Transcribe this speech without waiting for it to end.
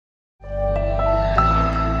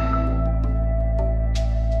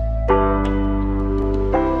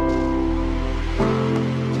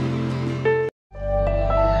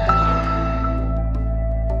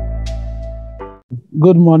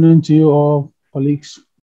Good morning to you all, colleagues,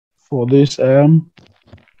 for this Good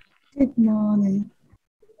morning.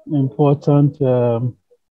 important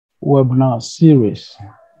webinar series.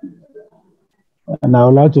 And I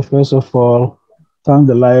would like to first of all thank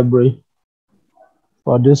the library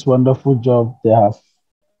for this wonderful job they have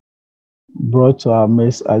brought to our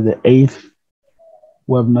midst as the 8th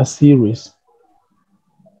webinar series.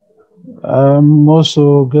 I'm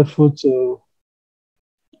also grateful to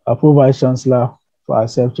our Vice Chancellor for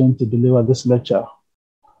accepting to deliver this lecture.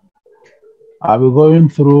 I'll be going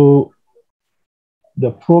through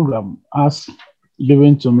the program as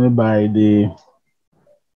given to me by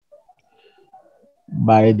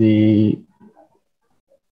the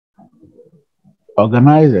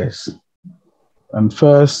organizers. And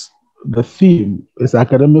first, the theme is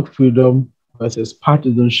academic freedom versus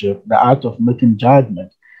partisanship, the art of making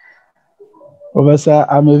judgment. Professor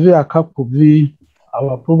Amevi Akakubi,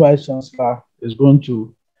 our Vice Chancellor, is going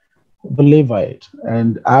to deliver it,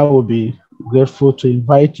 and I will be grateful to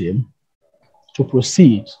invite him to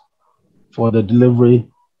proceed for the delivery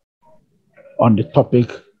on the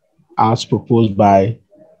topic as proposed by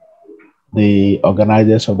the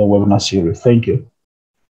organizers of the webinar series. Thank you.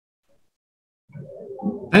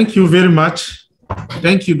 Thank you very much.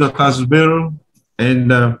 Thank you, Dr. Zubero.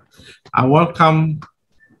 And I welcome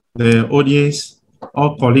the audience,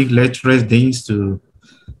 all colleague lecturers, deans to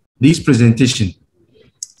this presentation.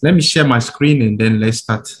 Let me share my screen and then let's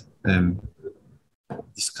start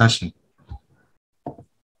discussion.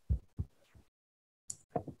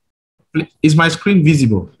 Is my screen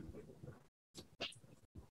visible?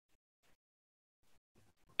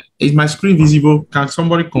 Is my screen visible? Can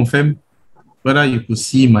somebody confirm whether you could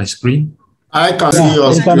see my screen? I can see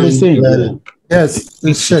your screen. Yes,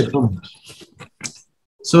 it's checked.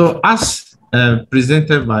 So as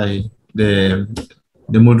presented by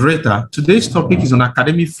the moderator, today's topic is on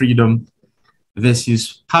academic freedom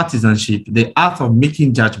versus partisanship, the art of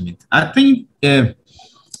making judgment. I think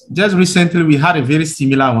just recently we had a very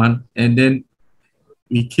similar one, and then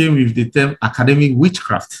we came with the term academic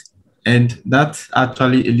witchcraft, and that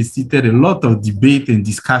actually elicited a lot of debate and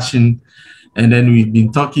discussion. And then we've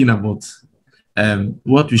been talking about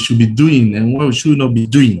what we should be doing and what we should not be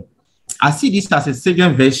doing. I see this as a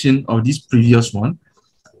second version of this previous one.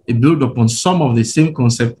 It builds upon some of the same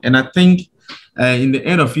concept, and I think in the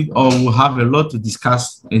end of it all, we'll have a lot to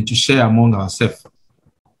discuss and to share among ourselves.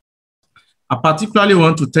 I particularly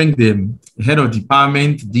want to thank the head of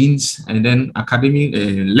department, deans, and then academic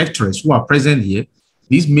lecturers who are present here.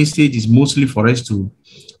 This message is mostly for us to,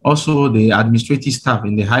 also the administrative staff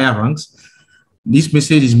in the higher ranks. This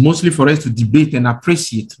message is mostly for us to debate and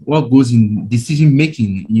appreciate what goes in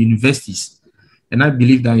decision-making in universities. And I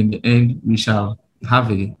believe that in the end, we shall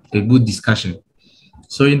have a good discussion.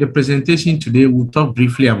 So in the presentation today, we'll talk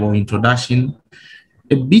briefly about introduction,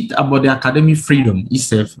 a bit about the academic freedom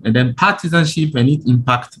itself, and then partisanship and its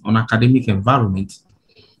impact on academic environment.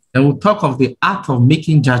 Then we'll talk of the art of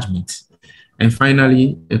making judgment, and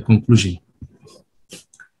finally, a conclusion.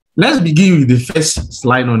 Let's begin with the first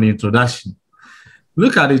slide on the introduction.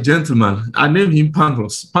 Look at the gentleman. I named him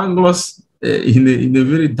Pangloss. Pangloss in a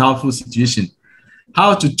very doubtful situation.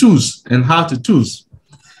 How to choose and how to choose.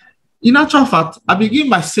 In actual fact, I begin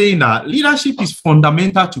by saying that leadership is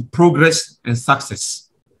fundamental to progress and success.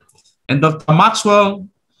 And Dr. Maxwell,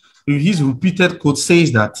 with his repeated quote,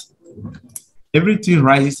 says that everything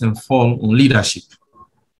rises and falls on leadership.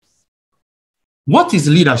 What is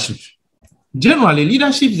leadership? Generally,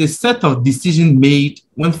 leadership is a set of decisions made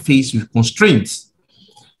when faced with constraints.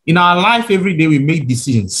 In our life, every day we make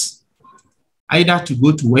decisions, either to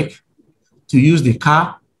go to work, to use the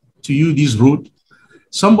car, to use this road.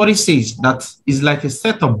 Somebody says that it's like a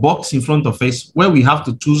set of boxes in front of us where we have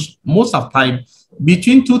to choose most of the time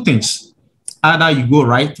between two things. Either you go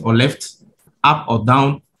right or left, up or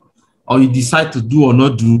down, or you decide to do or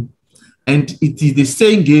not do. And it is the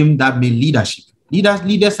same game that made leadership.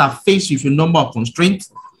 Leaders are faced with a number of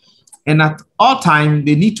constraints, and at all times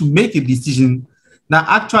they need to make a decision that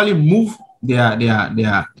actually move their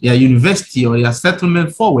university or their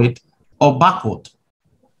settlement forward or backward.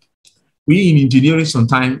 We in engineering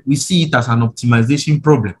sometimes we see it as an optimization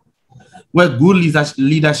problem, where good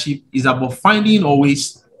leadership is about finding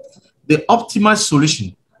always the optimal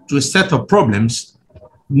solution to a set of problems,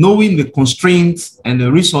 knowing the constraints and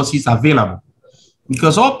the resources available.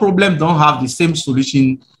 Because all problems don't have the same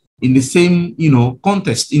solution in the same,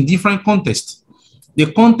 context, in different contexts.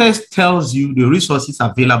 The context tells you the resources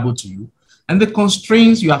available to you and the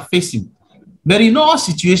constraints you are facing. But in all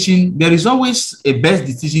situations, there is always a best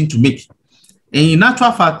decision to make. And in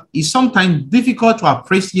actual fact, it's sometimes difficult to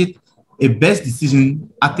appreciate a best decision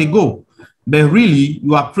at a go. But really,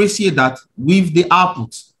 you appreciate that with the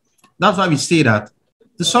output. That's why we say that,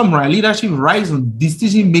 to summarize, leadership relies on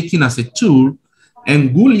decision-making as a tool,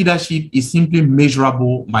 and good leadership is simply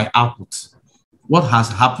measurable by output. What has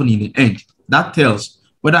happened in the end? That tells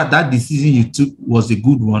whether that decision you took was a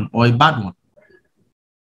good one or a bad one.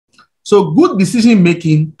 So good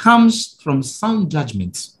decision-making comes from sound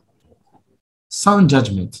judgment. Sound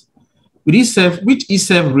judgment, which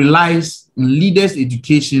itself relies on leaders'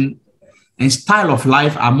 education and style of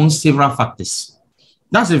life among several factors.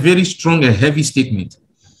 That's a very strong and heavy statement.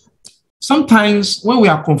 Sometimes when we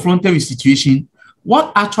are confronted with situation,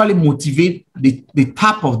 what actually motivates the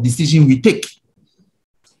type of decision we take?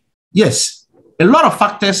 Yes, a lot of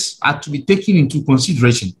factors are to be taken into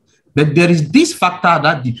consideration, but there is this factor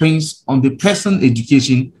that depends on the person's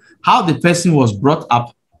education, how the person was brought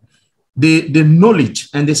up, the knowledge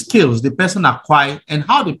and the skills the person acquired, and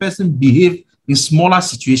how the person behaves in smaller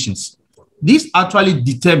situations. This actually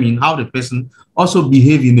determines how the person also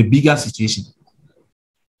behaves in a bigger situation.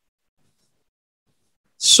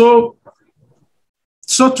 So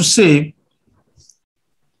to say,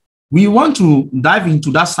 we want to dive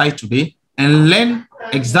into that side today and learn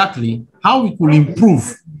exactly how we could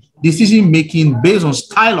improve decision-making based on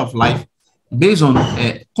style of life, based on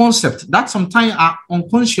a concept that sometimes are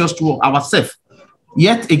unconscious to ourselves,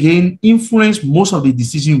 yet again influence most of the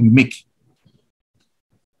decisions we make.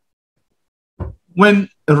 When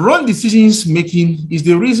wrong decisions making is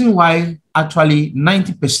the reason why actually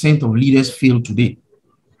 90% of leaders fail today.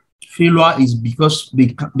 Failure is because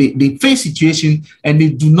they face situation and they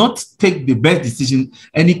do not take the best decision,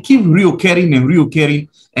 and it keeps reoccurring,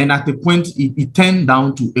 and at a point it turns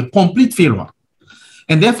down to a complete failure.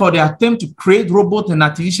 And therefore, they attempt to create robot and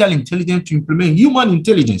artificial intelligence to implement human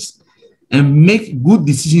intelligence and make good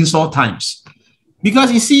decisions all times.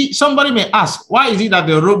 Because you see, somebody may ask, why is it that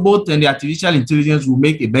the robot and the artificial intelligence will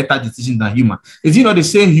make a better decision than human? Is it not the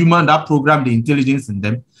same human that programmed the intelligence in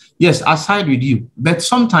them? Yes, I side with you. But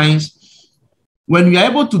sometimes when we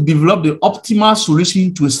are able to develop the optimal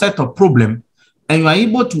solution to a set of problems, and you are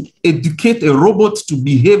able to educate a robot to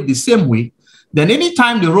behave the same way, then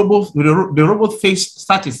anytime the robot face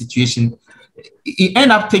such a situation, it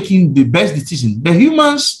ends up taking the best decision. The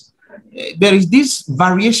humans, there is this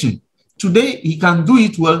variation. Today, he can do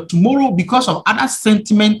it well. Tomorrow, because of other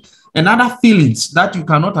sentiment and other feelings that you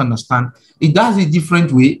cannot understand, it does it a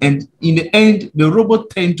different way. And in the end, the robot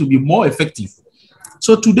tends to be more effective.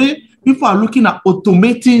 So today, people are looking at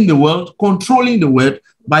automating the world, controlling the world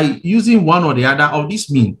by using one or the other of these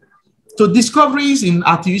means. So discoveries in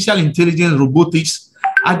artificial intelligence, robotics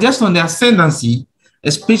are just on the ascendancy,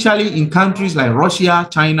 especially in countries like Russia,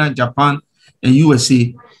 China, Japan, and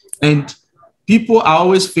USA. And people are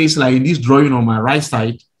always faced, like in this drawing on my right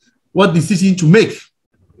side, what decision to make.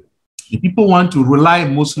 The people want to rely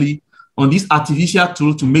mostly on this artificial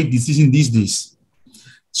tool to make decisions these days.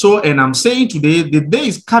 So, and I'm saying today, the day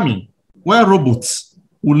is coming where robots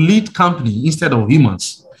will lead company instead of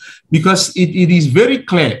humans, because it is very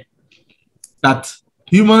clear that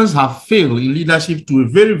humans have failed in leadership to a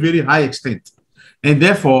very, very high extent. And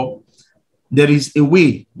therefore, there is a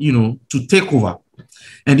way, to take over.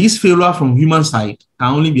 And this failure from human side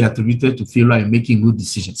can only be attributed to failure in making good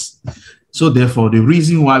decisions. So therefore, the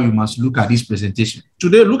reason why we must look at this presentation.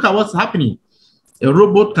 Today, look at what's happening. A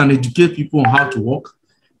robot can educate people on how to work.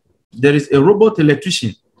 There is a robot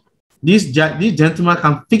electrician. This gentleman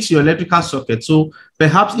can fix your electrical socket. So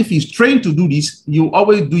perhaps if he's trained to do this, you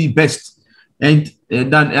always do it best. And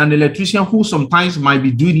than an electrician who sometimes might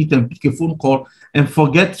be doing it and pick a phone call and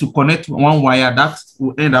forget to connect one wire, that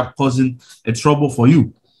will end up causing a trouble for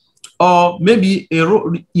you. Or maybe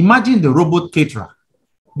imagine the robot caterer.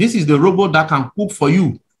 This is the robot that can cook for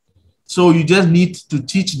you. So you just need to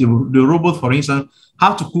teach the robot, for instance,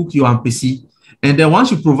 how to cook your ampesi. And then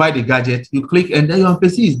once you provide the gadget, you click and then your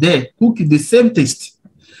ampesi is there, cook the same taste.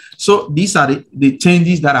 So these are the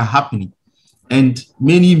changes that are happening. And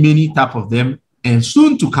many types of them, and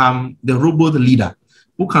soon to come, the robot leader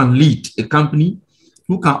who can lead a company,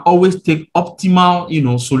 who can always take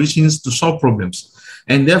optimal, solutions to solve problems.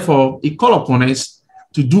 And therefore, it calls upon us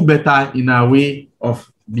to do better in our way of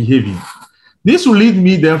behaving. This will lead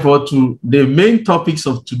me, therefore, to the main topics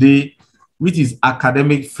of today, which is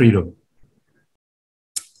academic freedom.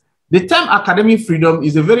 The term academic freedom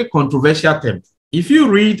is a very controversial term. If you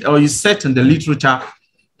read or you search in the literature,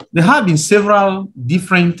 there have been several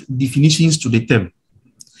different definitions to the term.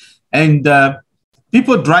 And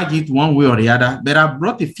people drag it one way or the other, but I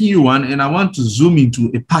brought a few one and I want to zoom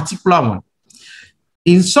into a particular one.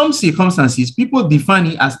 In some circumstances, people define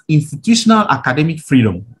it as institutional academic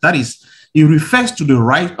freedom. That is, it refers to the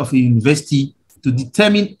right of a university to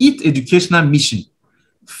determine its educational mission,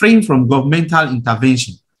 free from governmental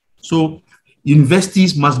intervention. So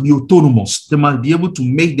universities must be autonomous. They must be able to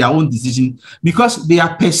make their own decisions because they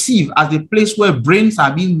are perceived as a place where brains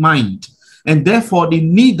are being mined, and therefore they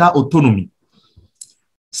need that autonomy.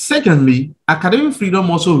 Secondly, academic freedom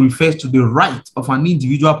also refers to the right of an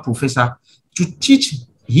individual professor to teach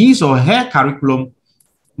his or her curriculum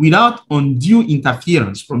without undue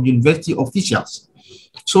interference from university officials.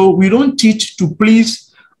 So we don't teach to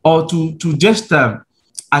please or to just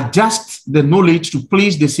adjust the knowledge to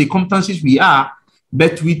please the circumstances we are,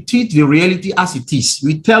 but we teach the reality as it is.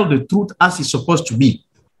 We tell the truth as it's supposed to be.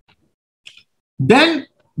 Then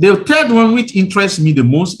the third one, which interests me the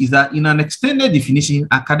most, is that in an extended definition,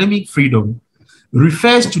 academic freedom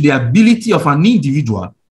refers to the ability of an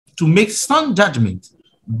individual to make sound judgment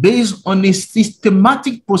based on a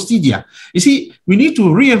systematic procedure. You see, we need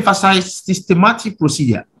to re-emphasize systematic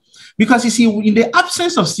procedure because, you see, in the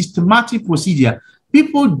absence of systematic procedure,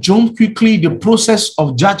 people jump quickly the process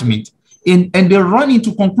of judgment and they run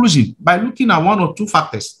into conclusion by looking at one or two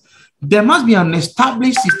factors. There must be an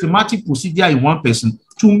established systematic procedure in one person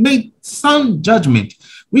to make sound judgment,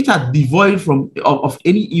 which are devoid of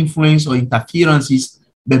any influence or interferences,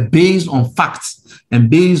 but based on facts and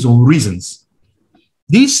based on reasons.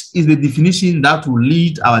 This is the definition that will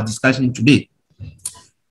lead our discussion today.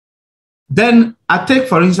 Then I take,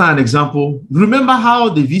 for instance, an example. Remember how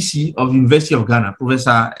the VC of the University of Ghana,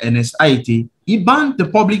 Professor Ernest Aite, he banned the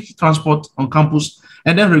public transport on campus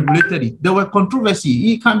and then regulated it. There were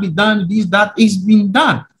controversy. It can be done, this, that. It's been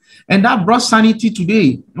done. And that brought sanity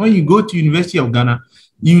today. When you go to University of Ghana,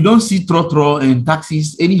 you don't see trotro and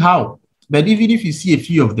taxis anyhow. But even if you see a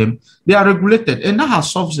few of them, they are regulated. And that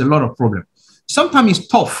has solved a lot of problems. Sometimes it's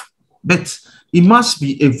tough, but it must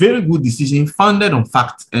be a very good decision founded on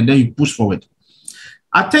fact, and then you push forward.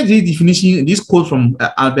 I take this definition, this quote from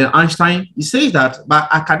Albert Einstein. He says that by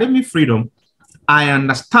academic freedom, I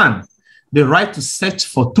understand the right to search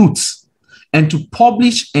for truths and to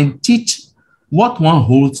publish and teach what one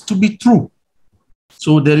holds to be true.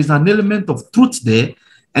 So there is an element of truth there,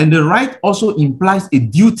 and the right also implies a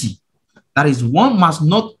duty. That is, one must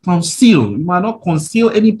not conceal, you must not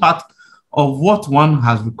conceal any part of what one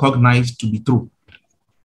has recognized to be true.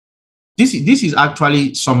 This is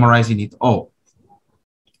actually summarizing it all.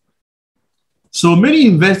 So many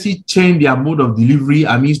universities change their mode of delivery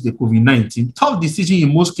amidst the COVID-19. Tough decision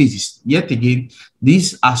in most cases. Yet again,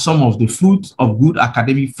 these are some of the fruits of good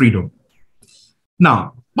academic freedom.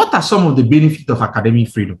 Now, what are some of the benefits of academic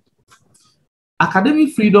freedom?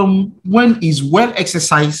 Academic freedom, when it's well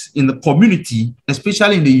exercised in the community,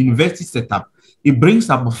 especially in the university setup, it brings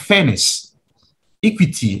about fairness,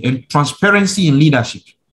 equity, and transparency in leadership.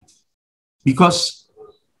 Because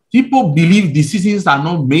people believe decisions are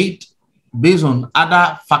not made based on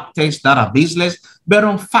other factors that are baseless, but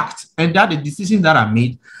on fact, and that the decisions that are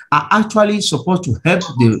made are actually supposed to help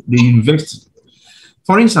the university.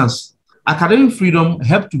 For instance, academic freedom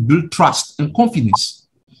helps to build trust and confidence.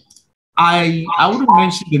 I wouldn't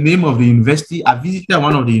mention the name of the university. I visited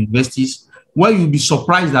one of the universities where you'll be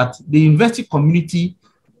surprised that the university community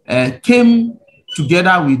came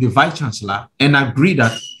together with the vice chancellor and agreed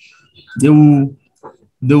that they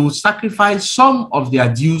will sacrifice some of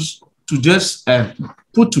their dues to just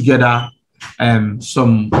put together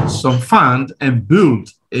some fund and build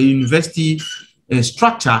a university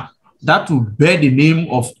structure that will bear the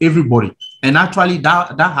name of everybody. And actually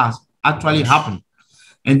that has actually happened.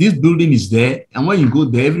 And this building is there. And when you go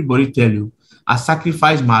there, everybody tell you, I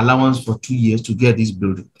sacrificed my allowance for 2 years to get this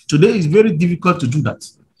building. Today it's very difficult to do that.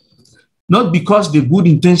 Not because the good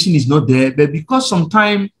intention is not there, but because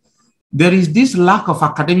sometimes there is this lack of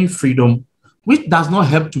academic freedom, which does not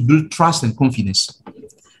help to build trust and confidence.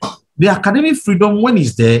 The academic freedom, when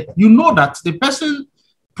it's there, you know that the person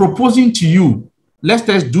proposing to you, let's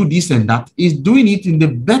do this and that, is doing it in the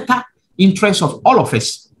better interest of all of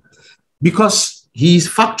us. Because he is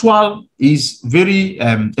factual, is very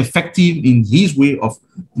effective in his way of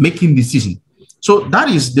making decisions. So that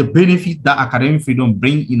is the benefit that academic freedom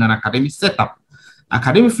brings in an academic setup.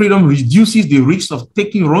 Academic freedom reduces the risk of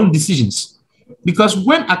taking wrong decisions. Because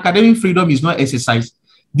when academic freedom is not exercised,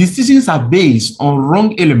 decisions are based on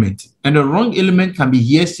wrong element. And the wrong element can be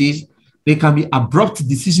hearsay, there can be abrupt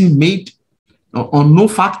decisions made on no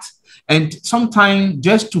fact, and sometimes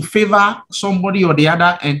just to favor somebody or the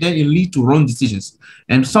other, and then it leads to wrong decisions.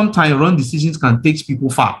 And sometimes wrong decisions can take people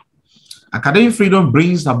far. Academic freedom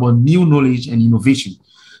brings about new knowledge and innovation.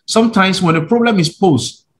 Sometimes when a problem is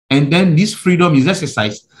posed and then this freedom is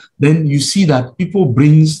exercised, then you see that people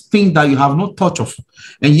bring things that you have not thought of.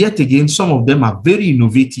 And yet again, some of them are very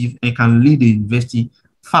innovative and can lead the university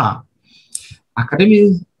far.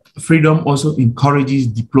 Academic freedom also encourages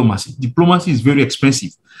diplomacy. Diplomacy is very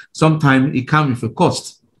expensive. Sometimes it comes with a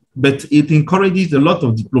cost, but it encourages a lot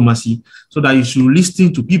of diplomacy so that you should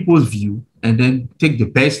listen to people's view and then take the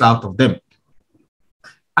best out of them.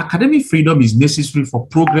 Academic freedom is necessary for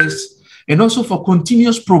progress and also for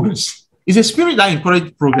continuous progress. It's a spirit that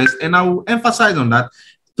encourages progress, and I will emphasize on that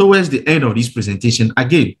towards the end of this presentation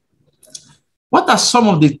again. What are some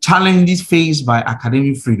of the challenges faced by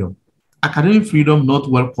academic freedom? Academic freedom, not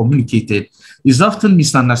well communicated, is often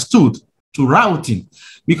misunderstood to routing,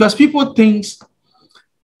 because people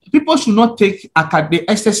should not take the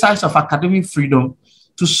exercise of academic freedom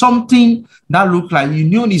to something that looks like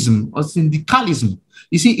unionism or syndicalism.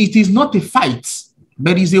 You see, it is not a fight,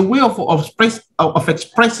 but it's a way of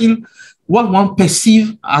expressing what one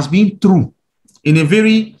perceives as being true in a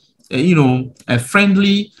very, a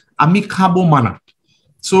friendly, amicable manner.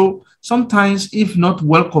 So sometimes, if not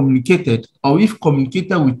well communicated, or if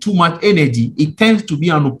communicated with too much energy, it tends to be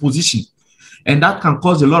an opposition, and that can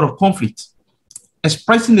cause a lot of conflict.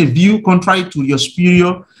 Expressing a view contrary to your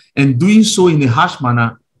superior and doing so in a harsh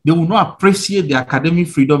manner, they will not appreciate the academic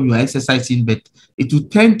freedom you are exercising, but it will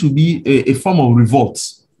tend to be a form of revolt.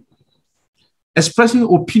 Expressing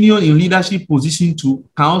opinion in leadership position too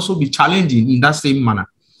can also be challenging in that same manner.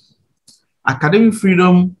 Academic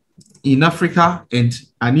freedom in Africa, and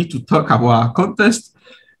I need to talk about our context,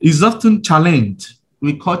 is often challenged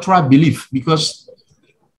with cultural belief, because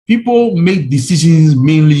people make decisions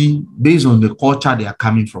mainly based on the culture they are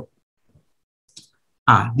coming from.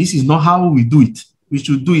 This is not how we do it. We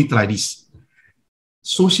should do it like this.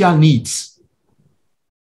 Social needs,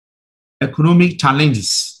 economic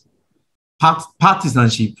challenges,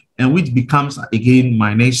 partisanship, and which becomes, again,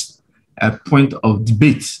 my next point of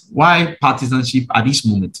debate. Why partisanship at this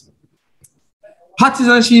moment?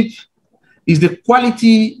 Partisanship is the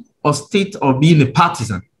quality or state of being a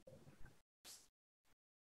partisan.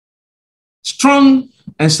 Strong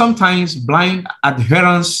and sometimes blind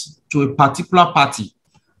adherence to a particular party,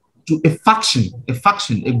 to a faction,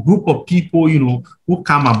 a group of people, who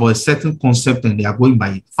come about a certain concept and they are going by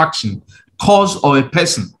a faction, cause, or a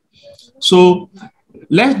person. So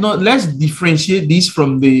let's differentiate this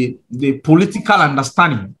from the political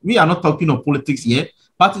understanding. We are not talking of politics here.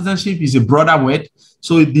 Partisanship is a broader word,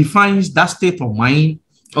 so it defines that state of mind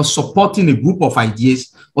of supporting a group of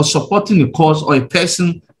ideas or supporting a cause or a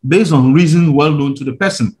person based on reasons well known to the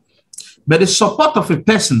person. But the support of a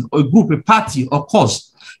person or a group, a party or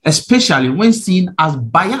cause, especially when seen as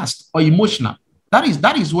biased or emotional, that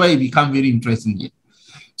is where it becomes very interesting here.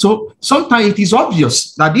 So sometimes it is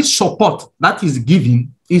obvious that this support that is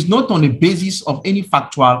given is not on the basis of any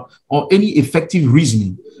factual or any effective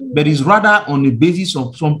reasoning, but is rather on the basis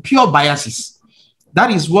of some pure biases. That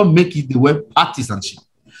is what makes it the word partisanship.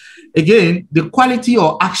 Again, the quality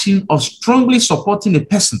or action of strongly supporting a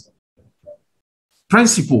person,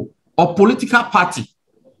 principle, or political party,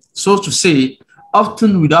 so to say,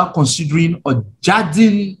 often without considering or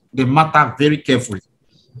judging the matter very carefully.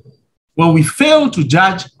 When we fail to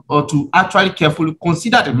judge or to actually carefully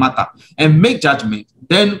consider the matter and make judgment,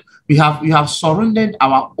 then we have surrendered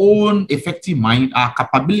our own effective mind, our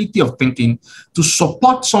capability of thinking to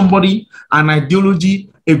support somebody, an ideology,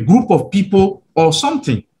 a group of people, or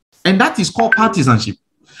something. And that is called partisanship.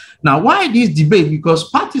 Now, why this debate? Because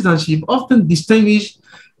partisanship often distinguish,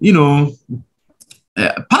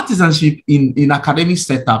 partisanship in academic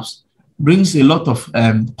setups brings a lot of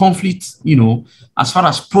conflict, as far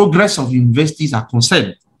as progress of universities are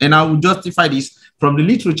concerned. And I will justify this from the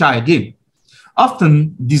literature again.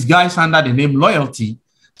 Often disguised under the name loyalty,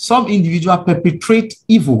 some individuals perpetrate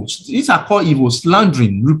evils. These are called evils: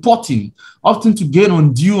 slandering, reporting, often to gain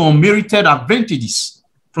undue or unmerited advantages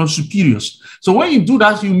from superiors. So when you do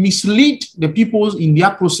that, you mislead the people in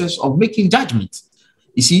their process of making judgment.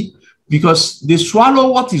 You see, because they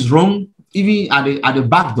swallow what is wrong even at the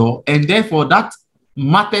back door, and therefore that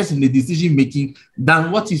matters in the decision making than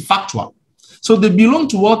what is factual. So they belong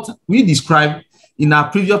to what we described in our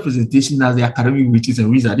previous presentation as the academic witches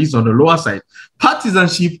and wizards. This is on the lower side.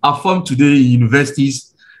 Partisanship are formed today in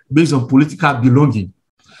universities based on political belonging.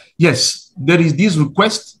 Yes, there is this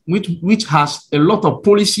request which has a lot of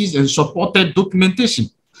policies and supported documentation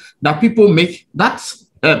that people make that,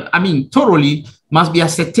 thoroughly must be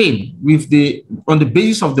ascertained on the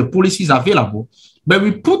basis of the policies available. But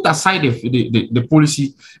we put aside the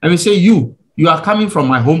policy and we say, you are coming from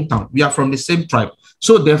my hometown. We are from the same tribe.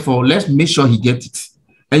 So therefore, let's make sure he gets it.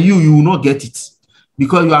 And you will not get it.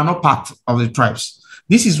 because you are not part of the tribes.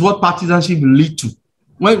 This is what partisanship lead to.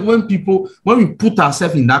 When we put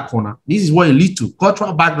ourselves in that corner, this is what it leads to.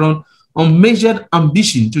 Cultural background, unmeasured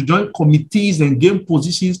ambition to join committees and gain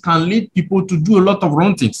positions can lead people to do a lot of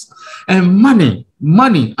wrong things. And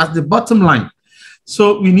money as the bottom line.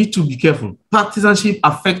 So we need to be careful. Partisanship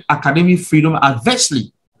affects academic freedom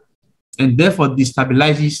adversely and therefore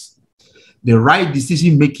destabilizes the right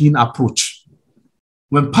decision-making approach.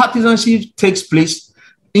 When partisanship takes place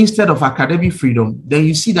instead of academic freedom, then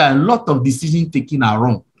you see that a lot of decisions taken are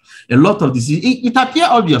wrong. A lot of decisions. It appears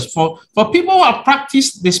obvious for people who have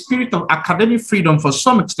practiced the spirit of academic freedom to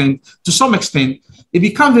some extent, it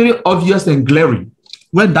becomes very obvious and glaring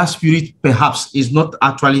when that spirit perhaps is not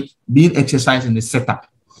actually being exercised in the setup.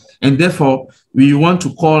 And therefore, we want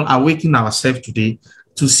to awaken ourselves today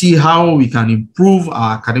to see how we can improve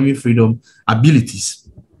our academic freedom abilities.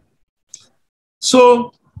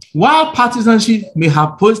 So, while partisanship may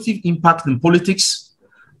have positive impact in politics,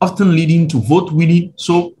 often leading to vote winning,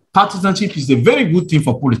 so partisanship is a very good thing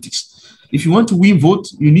for politics. If you want to win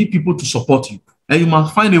votes, you need people to support you, and you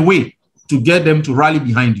must find a way to get them to rally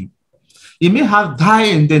behind you. It may have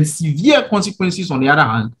dire and then severe consequences, on the other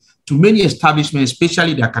hand, to many establishments,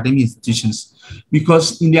 especially the academic institutions,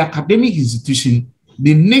 because in the academic institution,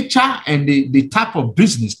 the nature and the type of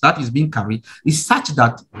business that is being carried is such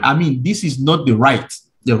that, this is not the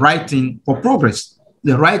right thing for progress.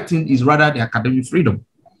 The right thing is rather the academic freedom.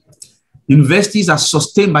 Universities are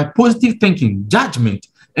sustained by positive thinking, judgment,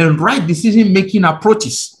 and right decision-making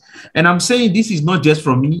approaches. And I'm saying this is not just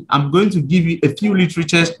from me. I'm going to give you a few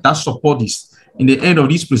literatures that support this in the end of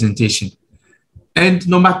this presentation. And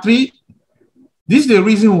number 3, this is the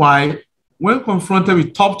reason why when confronted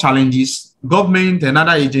with top challenges, government and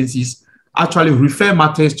other agencies actually refer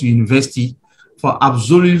matters to university for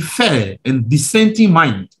absolutely fair and dissenting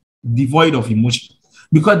mind, devoid of emotion.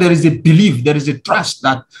 Because there is a belief, there is a trust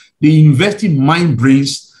that the university mind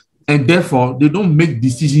brings, and therefore they don't make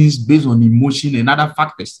decisions based on emotion and other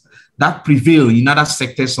factors that prevail in other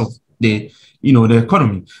sectors of the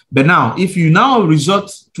economy. But now, if you now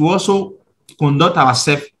resort to also conduct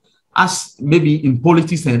ourselves as maybe in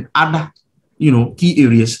politics and other key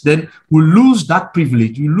areas, then we lose that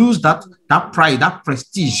privilege, we lose that pride, that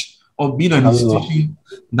prestige of being an institution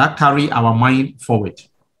that carry our mind forward.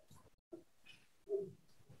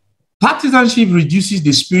 Partisanship reduces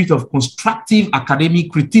the spirit of constructive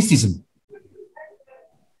academic criticism.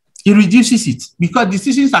 It reduces it because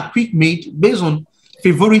decisions are quick made based on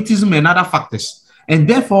favoritism and other factors. And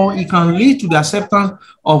therefore, it can lead to the acceptance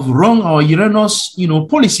of wrong or erroneous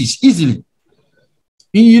policies easily.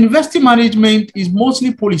 In university management, is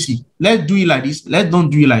mostly policy. Let's do it like this, let's don't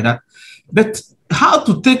do it like that. But how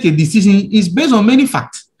to take a decision is based on many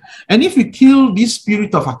facts. And if we kill this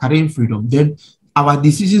spirit of academic freedom, then our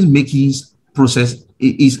decision-making process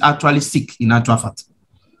is actually sick in actual fact.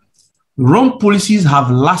 Wrong policies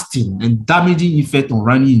have lasting and damaging effect on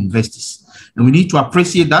running universities. And we need to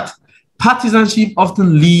appreciate that. Partisanship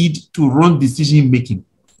often leads to wrong decision-making.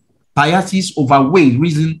 Biases overweigh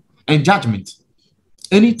reason and judgment.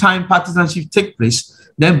 Anytime partisanship takes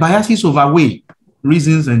place, then biases overweigh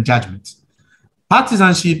reasons and judgment.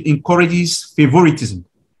 Partisanship encourages favoritism,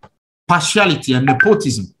 partiality, and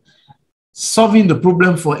nepotism, solving the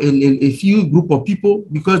problem for a few group of people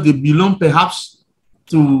because they belong perhaps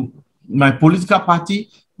to my political party,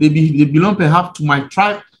 they belong perhaps to my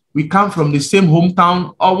tribe, we come from the same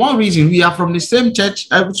hometown, or one reason we are from the same church.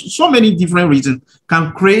 So many different reasons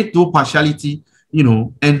can create no partiality,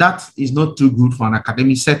 and that is not too good for an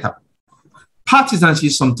academic setup.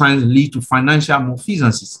 Partisanship sometimes lead to financial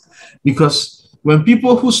malfeasances because when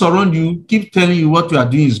people who surround you keep telling you what you are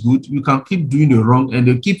doing is good, you can keep doing the wrong and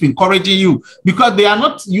they keep encouraging you because they are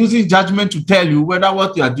not using judgment to tell you whether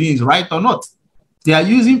what you are doing is right or not. They are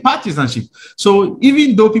using partisanship. So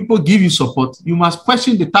even though people give you support, you must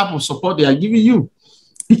question the type of support they are giving you.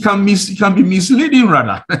 It can be misleading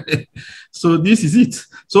rather. So this is it.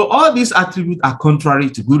 So all these attributes are contrary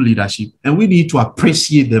to good leadership, and we need to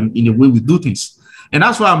appreciate them in the way we do things. And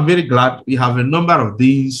that's why I'm very glad we have a number of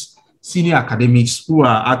these senior academics who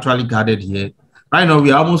are actually gathered here. Right now,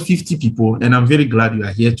 we are almost 50 people, and I'm very glad you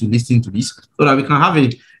are here to listen to this so that we can have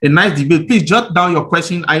a nice debate. Please jot down your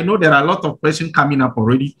question. I know there are a lot of questions coming up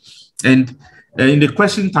already, and in the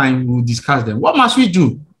question time, we'll discuss them. What must we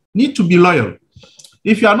do? Need to be loyal.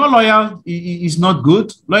 If you are not loyal, it's not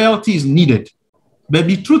good. Loyalty is needed, but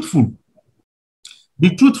be truthful.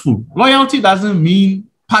 Be truthful. Loyalty doesn't mean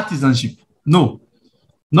partisanship. No.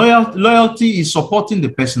 Loyalty is supporting the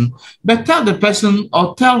person, but tell the person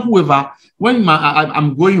or tell whoever, when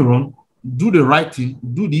I'm going wrong, do the right thing,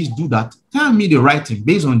 do this, do that. Tell me the right thing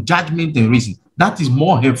based on judgment and reason. That is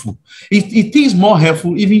more helpful. It is more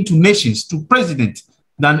helpful even to nations, to presidents,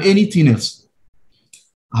 than anything else.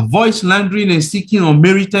 Avoid slandering and seeking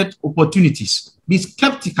unmerited opportunities. Be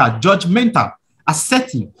skeptical, judgmental,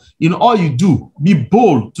 assertive in all you do. Be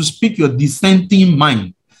bold to speak your dissenting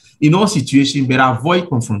mind in all situations, but avoid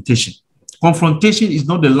confrontation. Confrontation is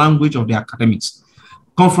not the language of the academics.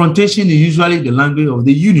 Confrontation is usually the language of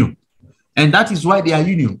the union. And that is why they are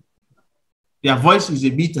union. Their voice is a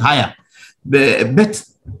bit higher. But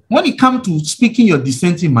when it comes to speaking your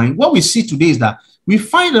dissenting mind, what we see today is that we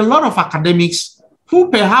find a lot of academics who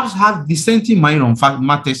perhaps have dissenting mind on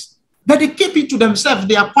matters, but they keep it to themselves.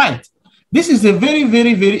 They are quiet. This is a very,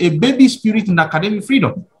 very, very a baby spirit in academic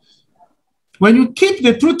freedom. When you keep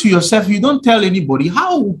the truth to yourself, you don't tell anybody.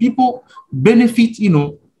 How will people benefit,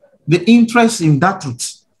 the interest in that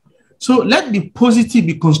truth? So let's be positive,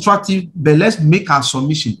 be constructive, but let's make our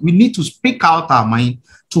submission. We need to speak out our mind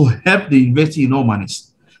to help the university in all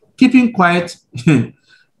manners. Keeping quiet, you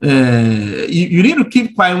need to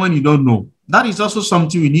keep quiet when you don't know. That is also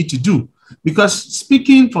something we need to do, because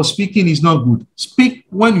speaking for speaking is not good. Speak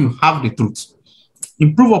when you have the truth.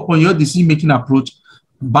 Improve upon your decision-making approach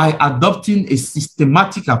by adopting a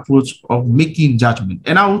systematic approach of making judgment.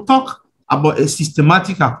 And I will talk about a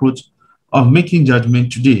systematic approach of making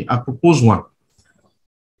judgment today. I propose one.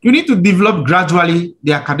 You need to develop gradually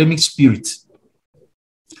the academic spirit.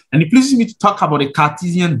 And it pleases me to talk about the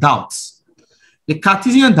Cartesian doubts. The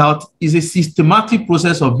Cartesian doubt is a systematic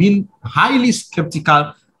process of being highly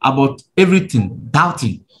skeptical about everything,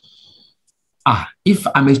 doubting. If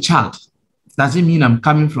I'm a child, does it mean I'm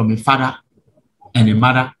coming from a father and a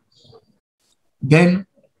mother? Then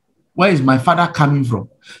where is my father coming from?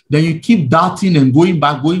 Then you keep doubting and going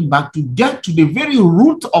back to get to the very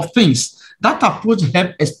root of things. That approach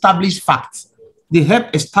helps establish facts. They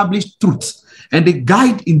help establish truths, and they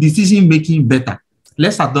guide in decision-making better.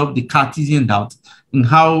 Let's adopt the Cartesian doubt in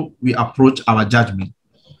how we approach our judgment.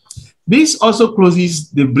 This also closes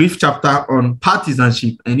the brief chapter on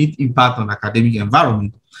partisanship and its impact on academic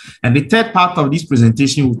environment. And the third part of this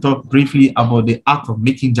presentation will talk briefly about the art of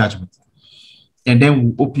making judgment. And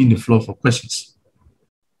then we'll open the floor for questions.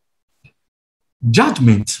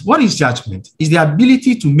 Judgment. What is judgment? It's the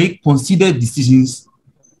ability to make considered decisions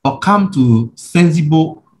or come to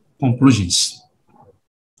sensible conclusions.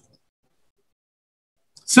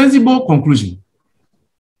 Sensible conclusion.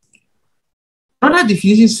 Another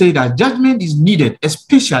definition says that judgment is needed,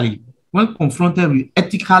 especially when confronted with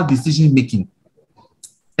ethical decision-making.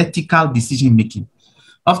 Ethical decision-making.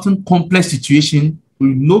 Often complex situations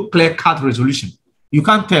with no clear-cut resolution. You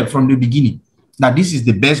can't tell from the beginning that this is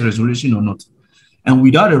the best resolution or not. And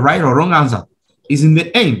without a right or wrong answer, it's in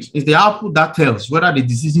the end, it's the output that tells whether the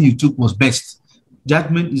decision you took was best.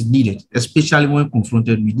 Judgment is needed, especially when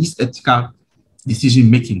confronted with this ethical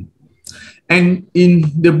decision-making. And in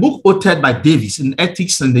the book authored by Davis in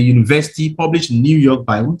Ethics and the University, published in New York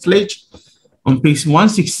by Routledge, on page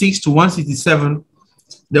 166 to 167,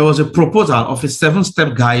 there was a proposal of a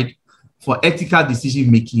 7-step guide for ethical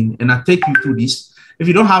decision-making. And I'll take you through this. If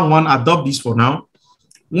you don't have one, adopt this for now.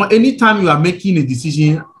 Anytime you are making a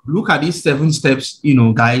decision, look at these 7 steps,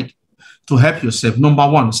 guide to help yourself. Number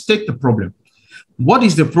 1, state the problem. What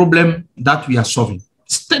is the problem that we are solving?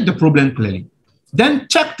 State the problem clearly. Then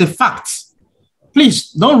check the facts.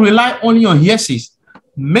 Please don't rely only on hearsays.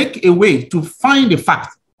 Make a way to find the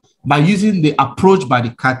fact by using the approach by the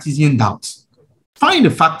Cartesian doubts. Find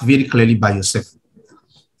the fact very clearly by yourself.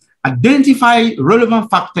 Identify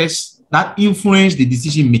relevant factors that influence the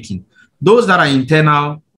decision-making, those that are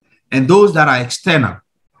internal and those that are external.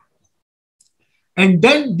 And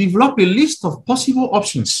then develop a list of possible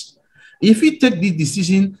options. If you take this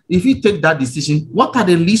decision, if you take that decision, what are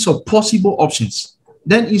the list of possible options?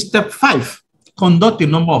 Then in step 5, conduct a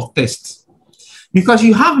number of tests. Because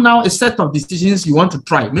you have now a set of decisions you want to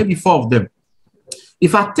try, maybe 4 of them.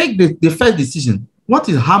 If I take the first decision, what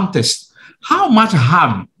is harm test? How much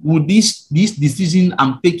harm would this decision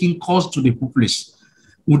I'm taking cause to the populace?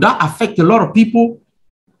 Would that affect a lot of people?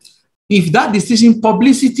 If that decision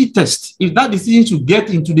publicity test, if that decision should get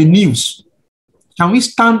into the news, can we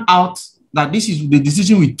stand out that this is the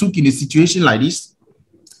decision we took in a situation like this?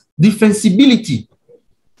 Defensibility.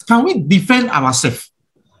 Can we defend ourselves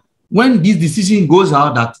when this decision goes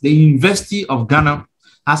out that the University of Ghana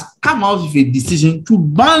has come out with a decision to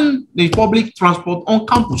ban the public transport on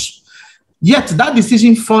campus? Yet that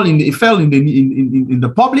decision fell in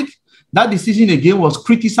the public. That decision again was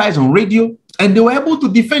criticized on radio, and they were able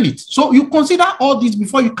to defend it. So you consider all this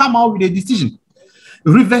before you come out with a decision.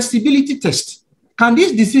 Reversibility test. can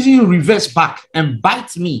this decision reverse back and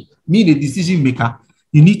bite me, the decision maker?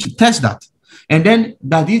 You need to test that. And then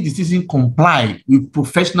that this decision comply with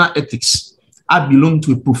professional ethics. I belong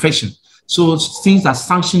to a profession. So things are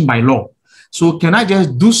sanctioned by law. So can I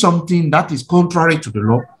just do something that is contrary to the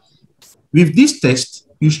law? With this test,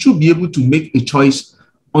 you should be able to make a choice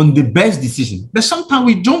on the best decision. But sometimes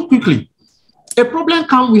we jump quickly. A problem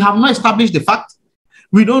comes, we have not established the fact.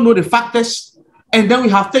 We don't know the factors. And then we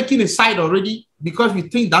have taken a side already because we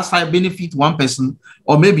think that side benefits one person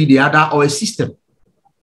or maybe the other or a system.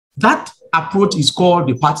 That approach is called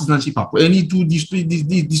the partisanship approach, and it will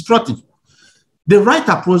be destructive. The right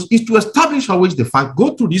approach is to establish always the fact, go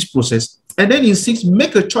through this process, and then in 6,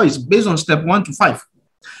 make a choice based on step 1 to 5.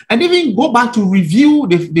 And even go back to review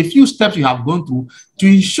the few steps you have gone through to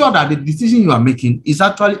ensure that the decision you are making is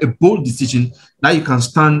actually a bold decision that you can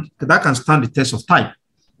stand, that can stand the test of time.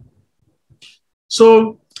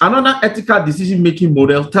 So another ethical decision-making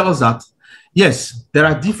model tells that, yes, there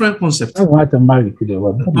are different concepts.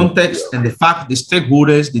 The context and the fact, the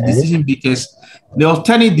stakeholders, the decision makers, the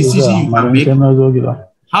alternate decision you can make,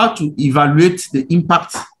 how to evaluate the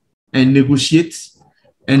impact and negotiate,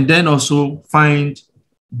 and then also find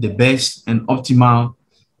the best and optimal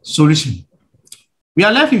solution. We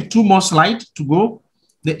are left with 2 more slides to go.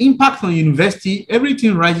 The impact on university,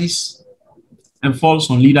 everything rises and falls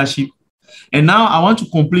on leadership. And now I want to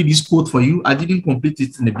complete this quote for you. I didn't complete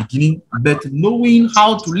it in the beginning, but knowing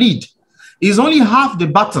how to lead is only half the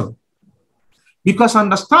battle, because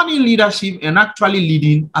understanding leadership and actually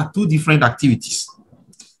leading are 2 different activities.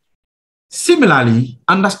 Similarly,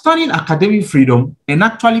 understanding academic freedom and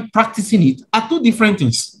actually practicing it are 2 different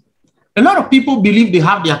things. A lot of people believe they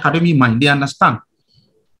have the academic mind, they understand,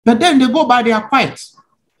 but then they go by, they are quiet.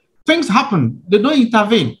 Things happen, they don't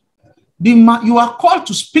intervene. You are called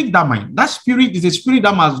to speak that mind. That spirit is a spirit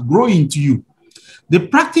that must grow into you. The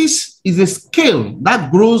practice is a skill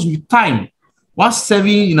that grows with time while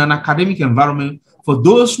serving in an academic environment for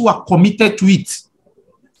those who are committed to it.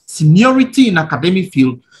 Seniority in academic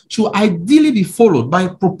field should ideally be followed by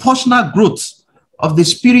proportional growth of the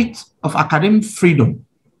spirit of academic freedom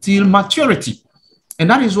till maturity. And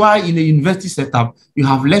that is why in the university setup, you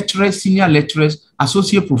have lecturers, senior lecturers,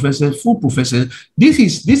 associate professors, full professors. This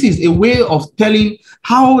is a way of telling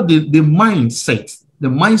how the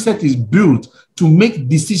mindset is built to make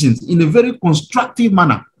decisions in a very constructive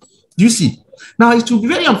manner. You see, now it will be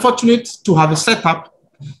very unfortunate to have a setup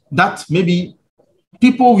that maybe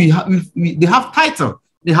people they have title,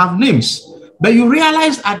 they have names, but you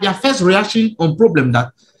realize at their first reaction on problem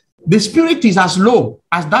that the spirit is as low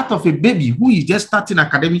as that of a baby who is just starting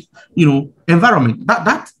academic, environment.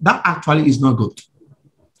 That actually is not good.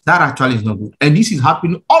 That actually is not good. And this is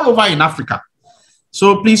happening all over in Africa.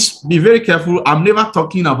 So please be very careful. I'm never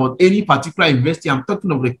talking about any particular university. I'm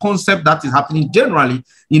talking of the concept that is happening generally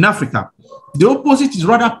in Africa. The opposite is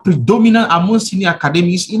rather predominant among senior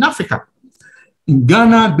academics in Africa. In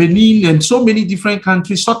Ghana, Benin, and so many different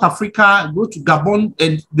countries, South Africa, go to Gabon,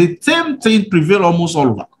 and the same thing prevails almost all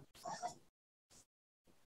over.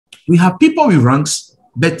 We have people with ranks,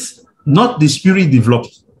 but not the spirit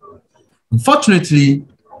developed. Unfortunately,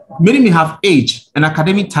 many may have age and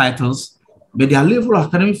academic titles, but their level of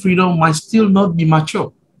academic freedom might still not be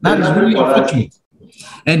mature. That is really unfortunate.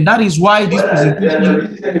 And that is why this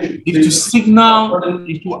presentation is to signal,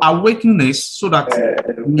 is to awaken us so that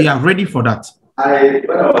we are ready for that.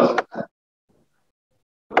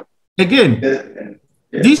 Again,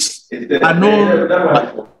 this are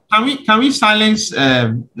no. Can we silence?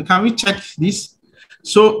 Can we check this?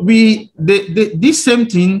 So this same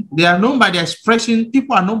thing, they are known by the expression.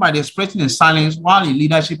 People are known by the expression and silence while in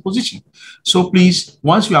leadership position. So please,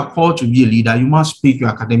 once you are called to be a leader, you must speak your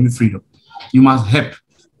academic freedom. You must help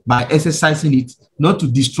by exercising it, not to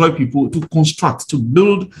destroy people, to construct, to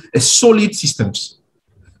build a solid systems.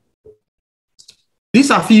 These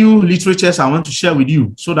are few literatures I want to share with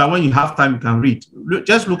you so that when you have time, you can read.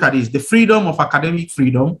 Just look at this. The freedom of academic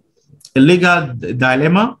freedom, a legal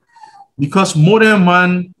dilemma, because modern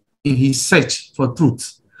man in his search for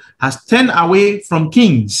truth has turned away from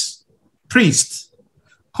kings, priests,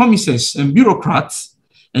 commissars, and bureaucrats,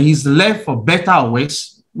 and he's left for better or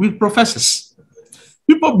worse with professors.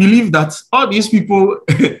 People believe that all these people,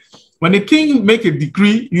 when a king make a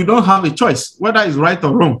decree, you don't have a choice, whether it's right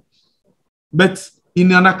or wrong. But in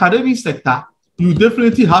an academic sector, you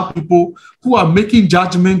definitely have people who are making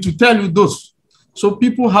judgment to tell you those. So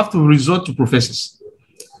people have to resort to professors.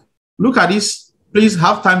 Look at this. Please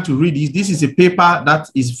have time to read this. This is a paper that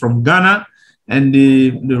is from Ghana, and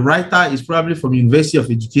the writer is probably from University of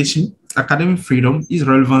Education. Academic freedom, its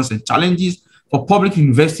relevance and challenges for public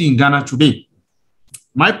university in Ghana today.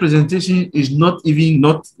 My presentation is not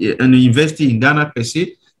an university in Ghana per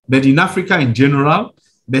se, but in Africa in general.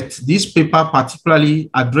 But this paper particularly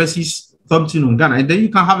addresses something on Ghana. And then you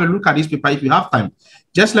can have a look at this paper if you have time.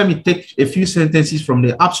 Just let me take a few sentences from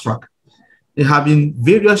the abstract. There have been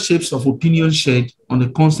various shapes of opinion shared on the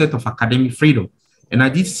concept of academic freedom. And I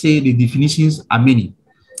did say the definitions are many.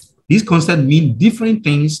 These concepts mean different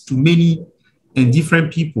things to many and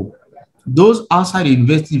different people. Those outside the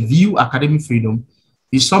university view academic freedom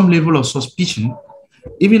with some level of suspicion.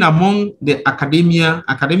 Even among the academia,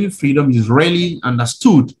 academic freedom is rarely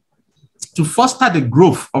understood. To foster the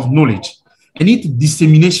growth of knowledge and its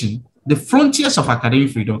dissemination, the frontiers of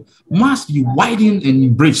academic freedom must be widened and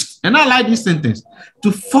embraced. And I like this sentence.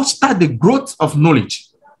 To foster the growth of knowledge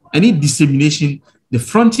and its dissemination, the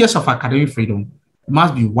frontiers of academic freedom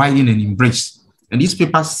must be widened and embraced. And this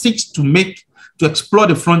paper seeks to explore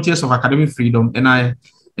the frontiers of academic freedom, and I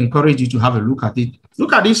encourage you to have a look at it.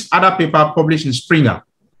 Look at this other paper published in Springer,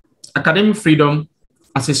 Academic Freedom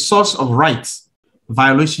as a Source of Rights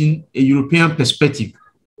Violation, a European Perspective.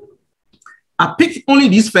 I picked only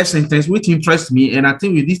this first sentence, which interests me, and I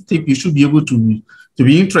think with this tip, you should be able to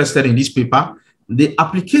be interested in this paper. The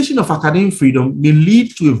application of academic freedom may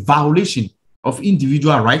lead to a violation of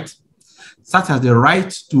individual rights, such as the right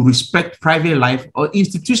to respect private life or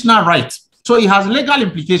institutional rights. So it has legal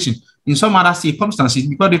implications in some other circumstances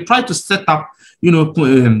because they try to set up,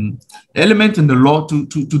 element in the law to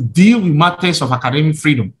deal with matters of academic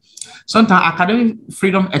freedom. Sometimes academic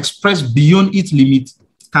freedom expressed beyond its limit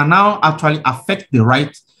can now actually affect the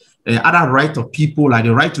right, other right of people, like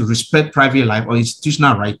the right to respect private life or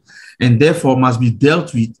institutional right, and therefore must be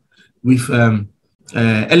dealt with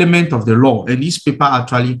element of the law. And this paper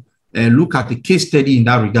actually look at the case study in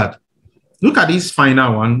that regard. Look at this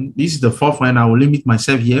final one. This is the fourth one. I will limit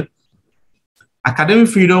myself here. Academic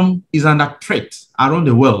freedom is under threat around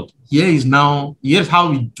the world. Here's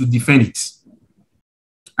how to defend it.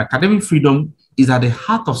 Academic freedom is at the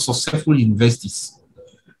heart of successful universities.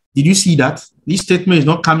 Did you see that? This statement is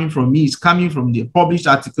not coming from me. It's coming from the published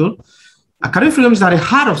article. Academic freedom is at the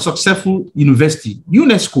heart of successful university.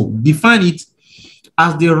 UNESCO defined it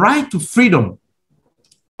as the right to freedom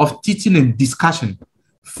of teaching and discussion,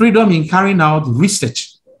 freedom in carrying out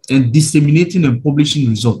research and disseminating and publishing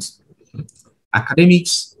results.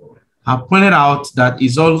 Academics have pointed out that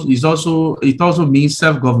it also means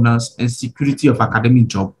self-governance and security of academic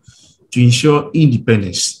job to ensure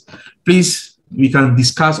independence. Please, we can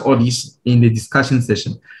discuss all this in the discussion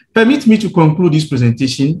session. Permit me to conclude this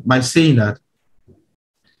presentation by saying that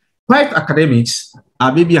white academics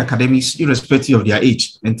are baby academics irrespective of their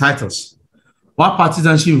age and titles, while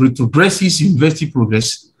partisanship retrogresses university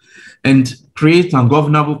progress and creates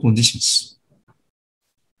ungovernable conditions.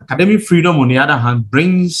 Academic freedom, on the other hand,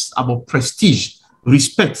 brings about prestige,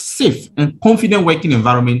 respect, safe and confident working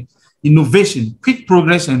environment, innovation, quick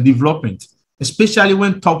progress and development, especially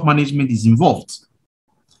when top management is involved.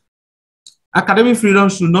 Academic freedom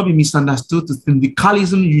should not be misunderstood to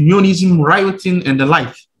syndicalism, unionism, rioting, and the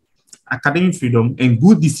like. Academic freedom and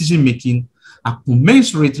good decision-making are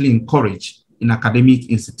commensurately encouraged in academic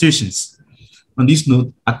institutions. On this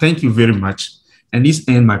note, I thank you very much, and this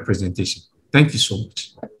ends my presentation. Thank you so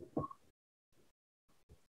much.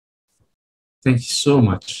 Thank you so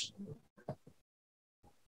much.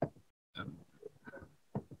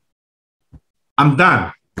 I'm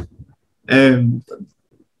done.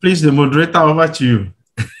 Please, the moderator, over to you.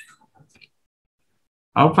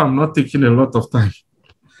 I hope I'm not taking a lot of time.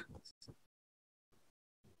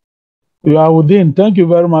 You are within. Thank you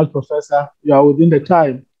very much, Professor. You are within the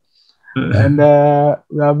time. And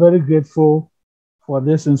we are very grateful for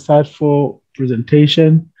this insightful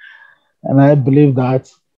presentation. And I believe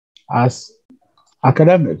that as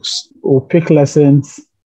academics will pick lessons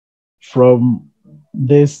from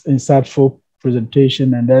this insightful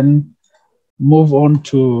presentation and then move on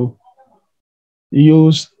to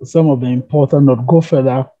use some of the important or go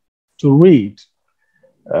further to read.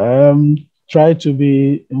 Try to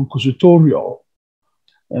be inquisitorial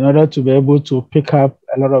in order to be able to pick up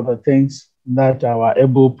a lot of the things that our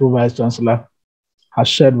able Pro-Vice Chancellor has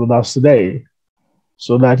shared with us today,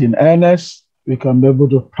 so that in earnest, we can be able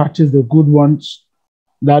to practice the good ones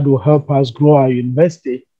that will help us grow our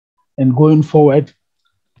university. And going forward,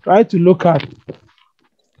 try to look at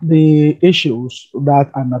the issues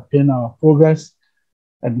that underpin our progress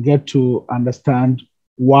and get to understand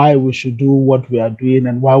why we should do what we are doing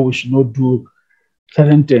and why we should not do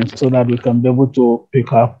certain things, so that we can be able to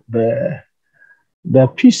pick up the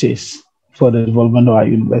pieces for the development of our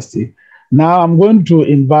university. Now I'm going to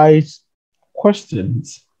invite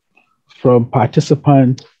questions from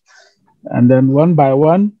participants And then one by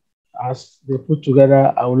one, as they put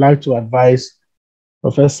together, I would like to advise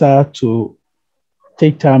Professor to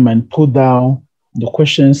take time and put down the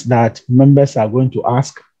questions that members are going to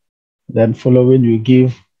ask. Then following, you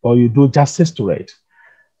give or you do justice to it.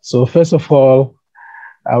 So first of all,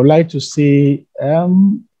 I would like to see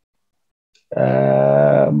who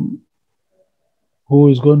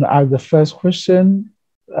is going to ask the first question.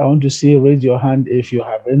 I want to see, raise your hand if you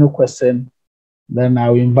have any question. Then I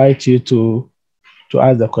will invite you to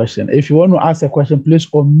ask the question. If you want to ask a question, please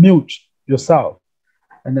unmute yourself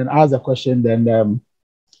and then ask the question. Then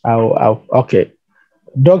okay.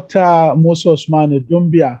 Dr. Musa Osman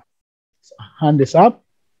Dumbia, hand is up.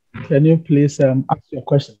 Can you please ask your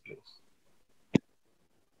question, please?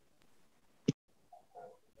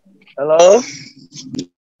 Hello?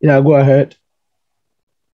 Yeah, go ahead.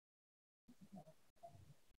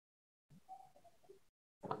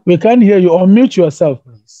 We can't hear you. Unmute yourself,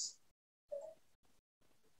 please.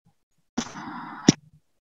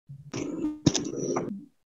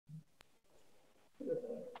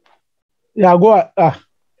 Yeah, go.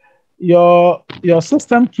 Your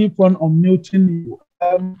system keep on unmuting you.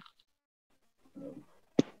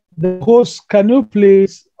 The host, can you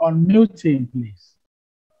please unmute him, please?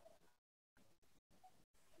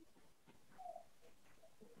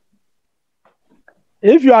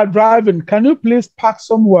 If you are driving, can you please park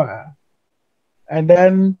somewhere? And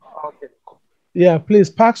then, okay. Yeah, please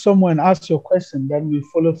park somewhere and ask your question. Then we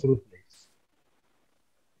follow through, please.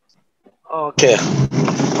 Okay.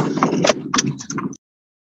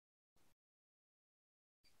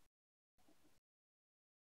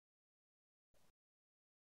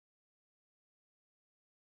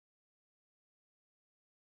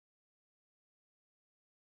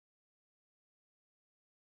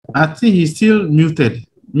 I think he's still muted.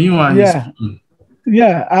 Meanwhile,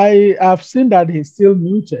 yeah, I have seen that he's still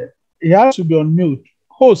muted. He has to be on mute.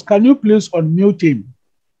 Host, can you please unmute him?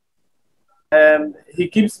 He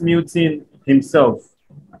keeps muting himself.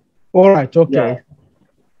 All right, okay.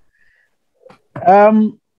 Yeah.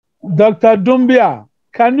 Dr. Dumbia,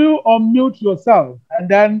 can you unmute yourself and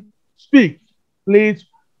then speak, please?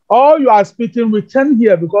 Or you are speaking, we can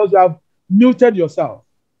hear because you have muted yourself.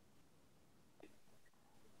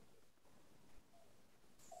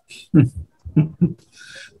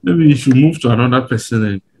 Maybe you should move to another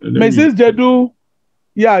person. Mrs. Jedu,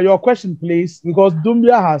 yeah, your question, please, because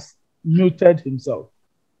Dumbia has muted himself.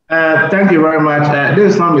 Thank you very much.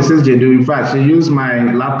 This is not Mrs. Jedu. In fact, she used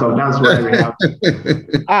my laptop. That's why we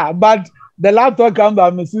have. But the laptop comes by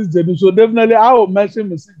Mrs. Jedu, so definitely I will mention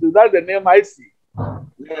Mrs. Jedu. That's the name I see.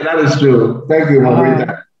 Yeah, that is true. Thank you,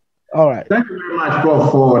 Margarita. All right. Thank you very much,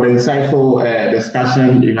 Prof, for the insightful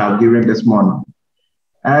discussion you have given this morning.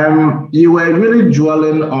 You were really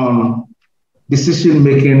dwelling on decision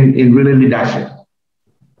making in really leadership,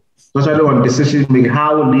 especially on decision making,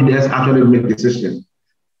 how leaders actually make decisions.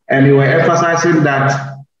 And you were emphasizing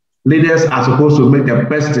that leaders are supposed to make the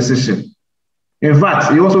best decision. In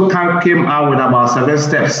fact, you also came out with about 7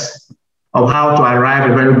 steps of how to arrive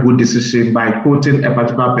at a very good decision by quoting a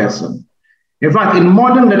particular person. In fact, in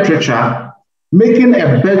modern literature, making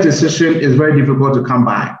a best decision is very difficult to come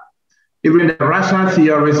by. Even the rational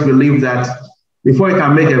theorists believe that before you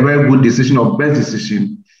can make a very good decision or best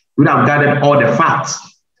decision, you would have gathered all the facts.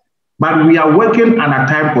 But we are working under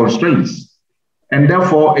time constraints. And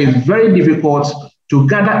therefore, it's very difficult to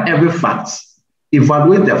gather every fact,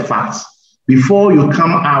 evaluate the facts before you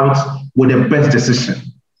come out with the best decision.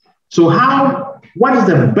 So what is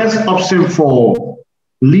the best option for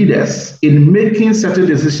leaders in making certain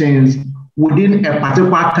decisions within a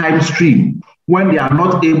particular time stream when they are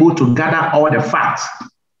not able to gather all the facts?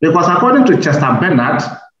 Because according to Chester Bernard,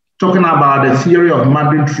 talking about the theory of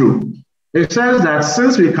Mandarin truth, it says that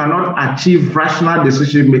since we cannot achieve rational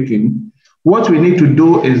decision making, what we need to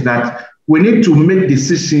do is that we need to make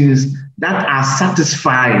decisions that are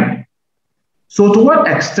satisfying. So to what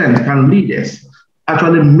extent can leaders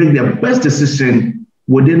actually make the best decision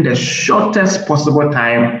within the shortest possible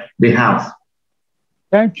time they have?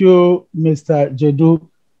 Thank you, Mr. Jedu.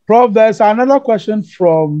 Prof, there's another question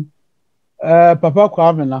from Papa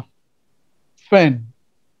Kwamena Fen.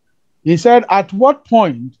 He said, at what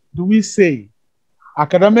point do we say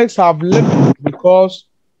academics have limits because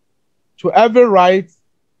to every right,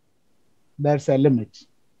 there's a limit?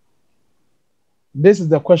 This is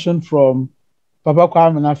the question from Papa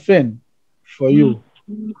Kwamena Fen for you.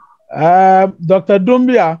 Dr.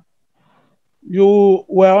 Dumbia, you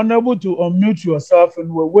were unable to unmute yourself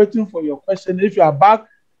and we're waiting for your question. If you are back,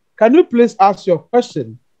 can you please ask your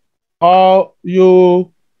question? Or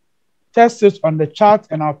you test it on the chat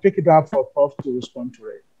and I'll pick it up for Prof to respond to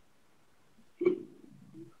it.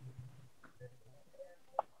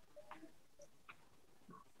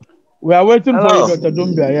 We are waiting Hello. for you, Dr.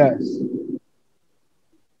 Dumbia, yes.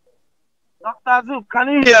 Dr. Zub, can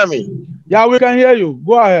you hear me? Yeah, we can hear you.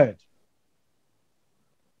 Go ahead.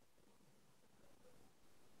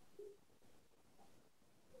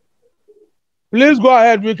 Please go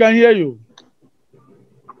ahead. We can hear you.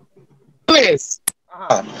 Please.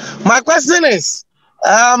 My question is,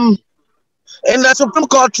 in the Supreme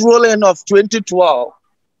Court ruling of 2012,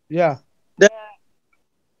 yeah,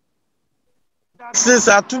 Justice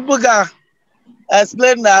Atubuga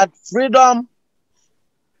explained that freedom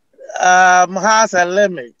has a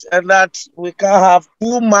limit and that we can't have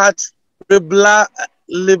too much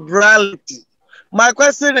liberality. My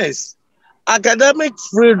question is, academic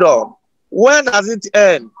freedom, when does it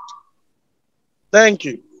end? Thank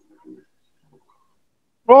you.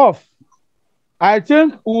 Prof, I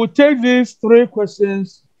think we'll take these 3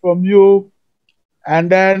 questions from you, and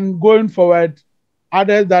then going forward,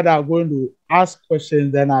 others that are going to ask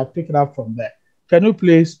questions, then I'll pick it up from there. Can you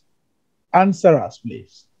please answer us,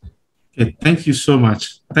 please? Okay, thank you so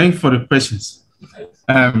much. Thank you for the questions.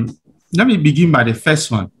 Let me begin by the first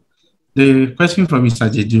one, the question from Mr.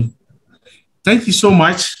 Jeju. Thank you so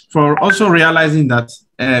much for also realizing that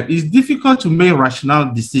it's difficult to make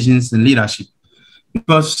rational decisions in leadership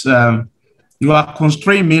because you are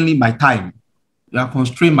constrained mainly by time. You are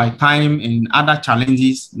constrained by time and other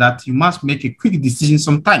challenges that you must make a quick decision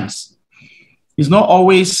sometimes. It's not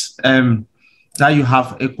always that you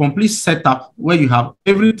have a complete setup where you have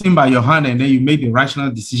everything by your hand and then you make the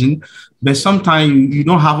rational decision, but sometimes you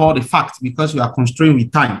don't have all the facts because you are constrained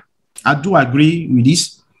with time. I do agree with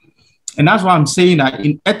this. And that's why I'm saying that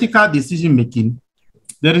in ethical decision making,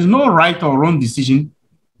 there is no right or wrong decision,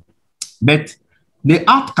 but the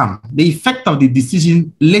outcome, the effect of the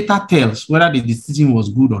decision later tells whether the decision was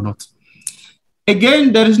good or not.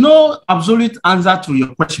 Again, there is no absolute answer to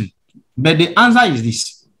your question, but the answer is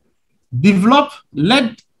this.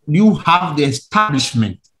 Let you have the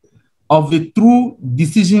establishment of a true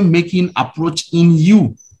decision-making approach in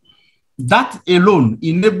you. That alone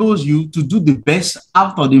enables you to do the best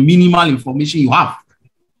out of the minimal information you have.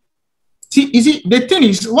 See, the thing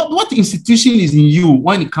is, what institution is in you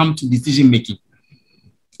when it comes to decision making?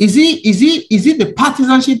 Is it the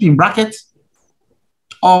partisanship in brackets?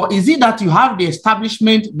 Or is it that you have the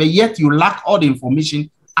establishment, but yet you lack all the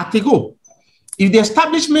information at a go? If the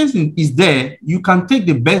establishment is there, you can take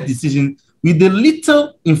the best decision with the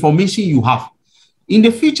little information you have. In the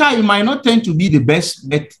future, it might not tend to be the best,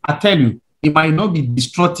 but I tell you, it might not be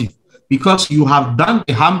destructive because you have done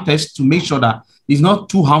the harm test to make sure that it's not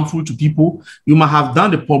too harmful to people. You might have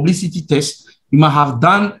done the publicity test. You might have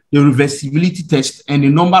done the reversibility test and a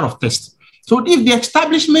number of tests. So if the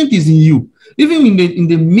establishment is in you, even in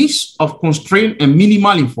the midst of constraint and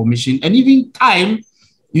minimal information and even time,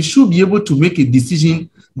 you should be able to make a decision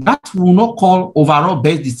that will not call overall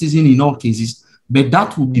best decision in all cases, but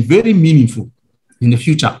that will be very meaningful in the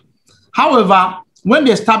future. However, when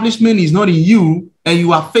the establishment is not in you and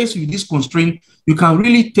you are faced with this constraint, you can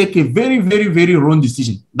really take a very, very, very wrong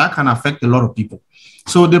decision that can affect a lot of people.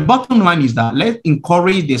 So the bottom line is that let's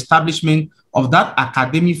encourage the establishment of that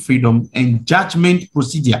academic freedom and judgment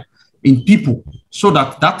procedure in people so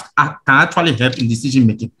that can actually help in decision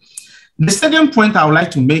making. The second point I would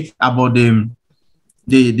like to make about the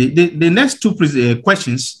next 2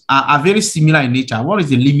 questions are very similar in nature. What is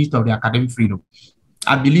the limit of the academic freedom?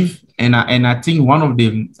 I believe, and I think one of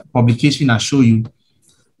the publications I show you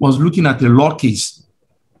was looking at a law case.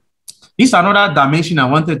 This is another dimension I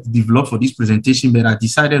wanted to develop for this presentation, but I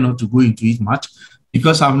decided not to go into it much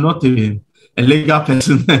because I'm not a legal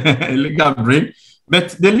person, a legal brain. But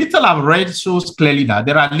the little I've read shows clearly that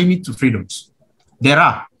there are limits to freedoms. There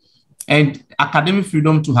are. And academic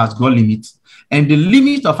freedom too has got limits. And the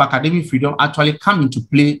limit of academic freedom actually come into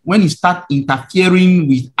play when you start interfering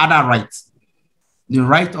with other rights. The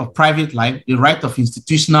right of private life, the right of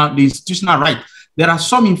institutional right. There are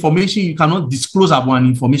some information you cannot disclose about an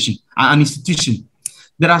institution.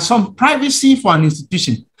 There are some privacy for an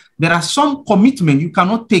institution. There are some commitment you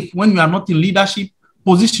cannot take when you are not in leadership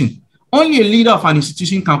position. Only a leader of an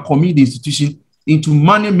institution can commit the institution into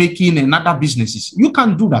money making and other businesses. You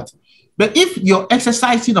can do that. But if your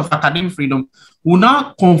exercising of academic freedom will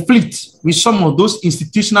now conflict with some of those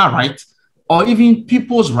institutional rights, or even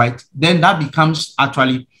people's rights, then that becomes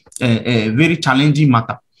actually a very challenging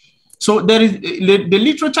matter. So there is the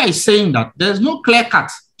literature is saying that there's no clear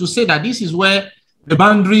cut to say that this is where the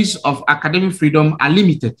boundaries of academic freedom are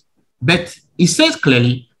limited. But it says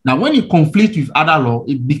clearly that when you conflict with other law,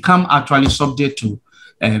 it becomes actually subject to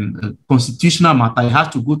constitutional matter. It has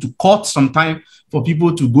to go to court sometime for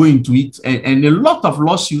people to go into it. And a lot of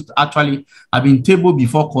lawsuits actually have been tabled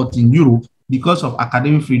before court in Europe because of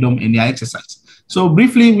academic freedom and their exercise. So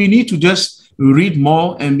briefly, we need to just read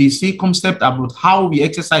more and be circumspect about how we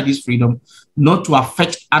exercise this freedom, not to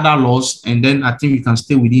affect other laws. And then I think we can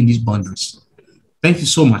stay within these boundaries. Thank you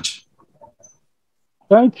so much.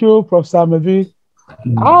 Thank you, Professor Mevi.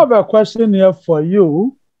 I have a question here for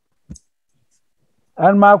you.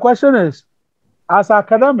 And my question is, as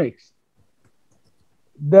academics,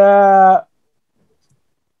 the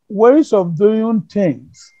ways of doing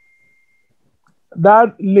things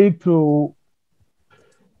that lead to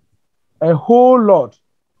a whole lot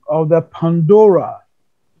of the Pandora,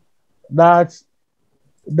 that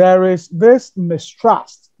there is this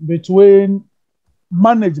mistrust between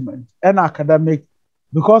management and academic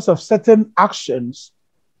because of certain actions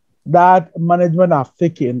that management have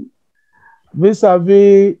taken,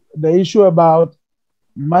 vis-a-vis the issue about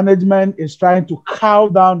management is trying to cow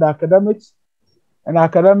down the academics, and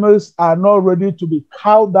academics are not ready to be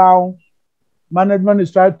cowed down. Management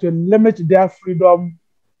is trying to limit their freedom,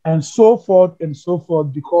 and so forth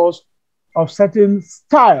because of certain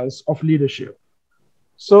styles of leadership.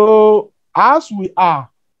 So as we are,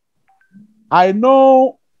 I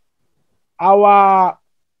know our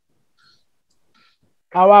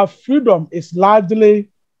freedom is largely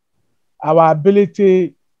our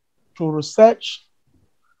ability to research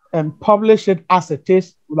and publish it as it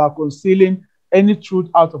is without concealing any truth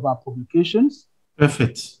out of our publications.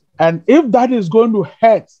 Perfect. And if that is going to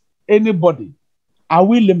hurt anybody, are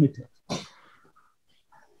we limited?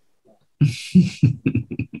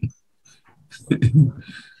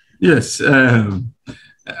 Yes.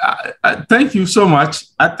 Thank you so much.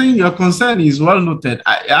 I think your concern is well noted.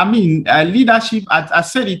 I mean, leadership, I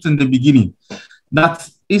said it in the beginning, that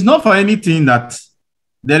it's not for anything that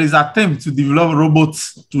there is an attempt to develop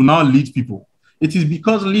robots to now lead people. It is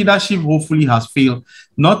because leadership hopefully has failed,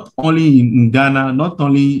 not only in Ghana, not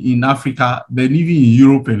only in Africa, but even in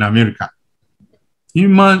Europe and America.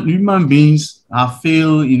 Human beings have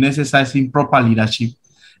failed in exercising proper leadership,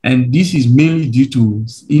 and this is mainly due to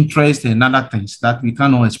interest and other things that we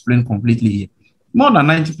cannot explain completely here. More than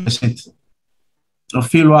 90% of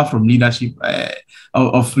failure from leadership,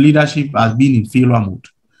 of leadership has been in failure mode.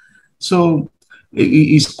 So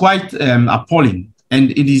it's quite appalling,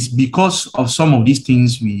 and it is because of some of these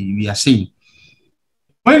things we are saying.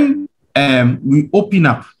 When we open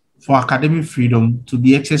up for academic freedom to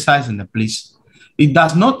be exercised in the place, it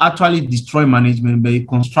does not actually destroy management, but it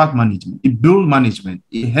constructs management, it builds management,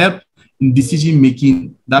 it helps in decision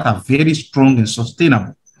making that are very strong and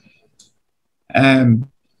sustainable.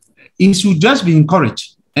 It should just be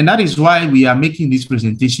encouraged, and that is why we are making this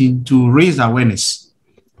presentation, to raise awareness.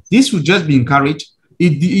 This should just be encouraged.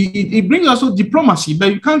 It brings also diplomacy,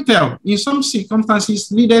 but you can't tell. In some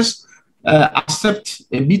circumstances, leaders accept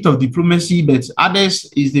a bit of diplomacy, but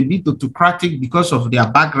others is a bit autocratic because of their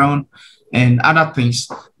background and other things.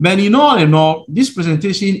 But in all, this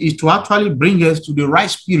presentation is to actually bring us to the right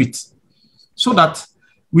spirit, so that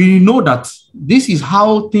we know that this is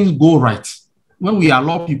how things go right. When we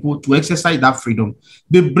allow people to exercise that freedom,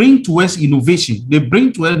 they bring to us innovation, they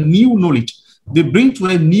bring to us new knowledge, they bring to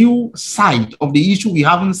a new side of the issue we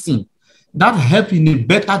haven't seen, that help in a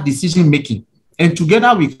better decision making. And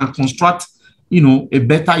together we can construct, a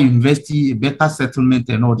better university, a better settlement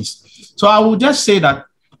and all this. So I will just say that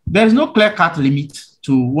there is no clear-cut limit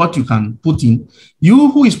to what you can put in. You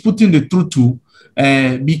who is putting the truth to,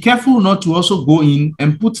 be careful not to also go in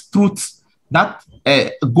and put truths that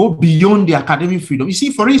go beyond the academic freedom. You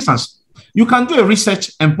see, for instance, you can do a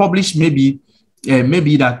research and publish maybe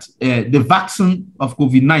that the vaccine of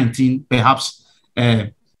COVID-19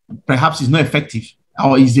 perhaps is not effective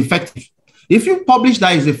or is effective. If you publish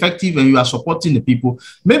that is effective and you are supporting the people,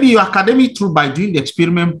 maybe your academic truth by doing the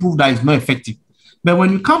experiment prove that it's not effective. But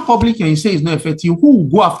when you come public and you say it's not effective, who will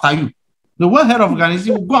go after you? The World Health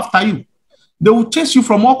Organization will go after you. They will chase you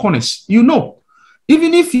from all corners.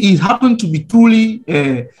 Even if it happened to be truly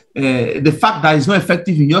the fact that it's not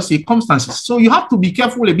effective in your circumstances. So you have to be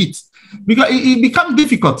careful a bit, because it becomes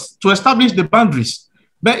difficult to establish the boundaries.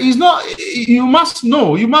 But it's not. You must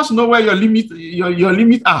know where your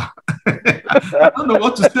limits are. I don't know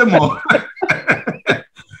what to say more.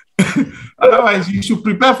 Otherwise, you should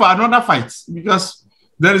prepare for another fight, because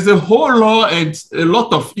there is a whole lot and a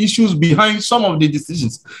lot of issues behind some of the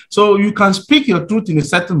decisions. So you can speak your truth in a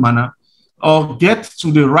certain manner, or get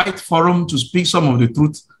to the right forum to speak some of the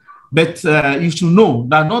truth. But you should know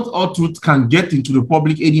that not all truth can get into the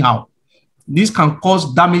public anyhow. This can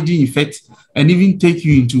cause damaging effects and even take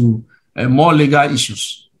you into more legal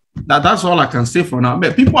issues. That's all I can say for now.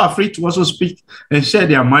 But people are free to also speak and share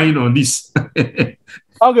their mind on this.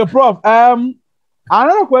 Okay, Prof.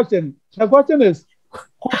 Another question. The question is,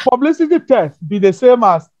 could publicity test be the same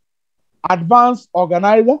as advanced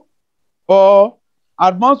organizer, or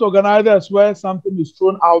advanced organizer is where something is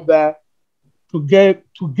thrown out there to get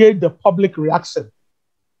the public reaction?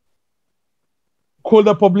 Could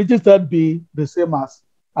the publicity test be the same as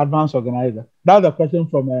advanced organizer? That's the question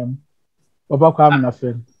from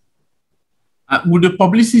would the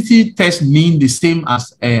publicity test mean the same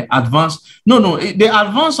as advanced? No. The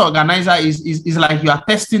advanced organizer is like you are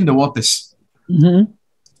testing the waters. Mm-hmm.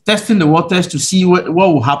 Testing the waters to see what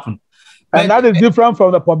will happen. And that is different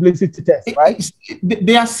from the publicity test, right?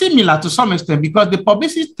 They are similar to some extent because the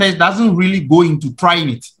publicity test doesn't really go into trying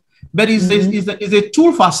it, but it's a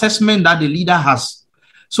tool for assessment that the leader has.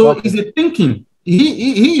 So it's a thinking.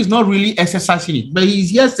 He is not really exercising it, but he's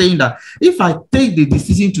here saying that if I take the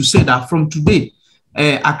decision to say that from today,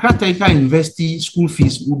 Accra Technical University school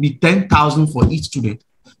fees will be 10,000 for each student,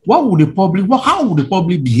 how would the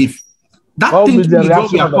public behave? That thing is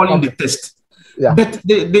what we are calling the test. Yeah. But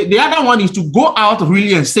the other one is to go out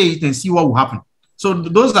really and say it and see what will happen. So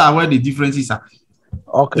those are where the differences are.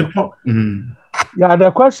 Okay. Yeah, there's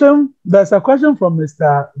a question from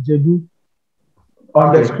Mr. Jedu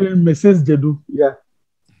on the screen, Mrs. Jedu. Yeah.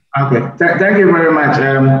 Okay. Thank you very much.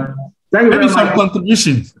 Thank you Maybe very some much.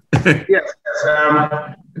 contributions. Yes.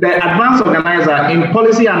 The advanced organizer in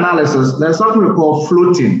policy analysis, there's something we call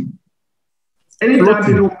floating. Anytime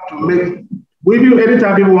people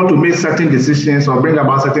want to make certain decisions or bring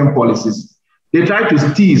about certain policies, they try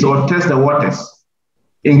to tease or test the waters.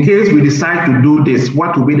 In case we decide to do this,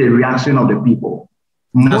 what will be the reaction of the people?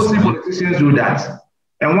 Mostly politicians do that.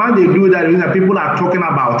 And when they do that, people are talking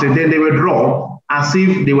about it, then they withdraw as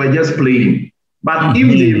if they were just playing. But if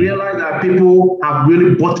they realize that people have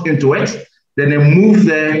really bought into it, then they move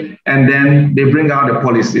there and then they bring out the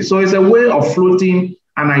policy. So it's a way of floating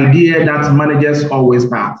an idea that managers always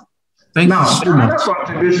have. Now, another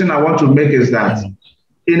contribution I want to make is that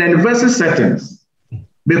in university settings,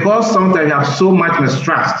 because sometimes we have so much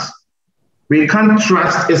mistrust, we can't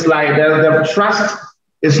trust. It's like the trust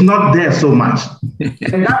is not there so much.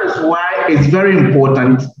 And that is why it's very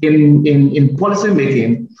important in policy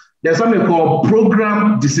making. There's something called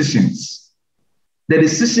program decisions. The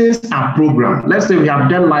decisions are programmed. Let's say we have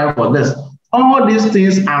deadline for this. All these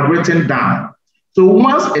things are written down. So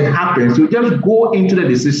once it happens, you just go into the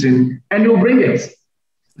decision and you bring it.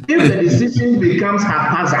 If the decision becomes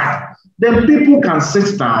haphazard, then people can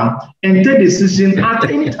sit down and take decisions at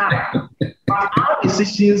any time. But our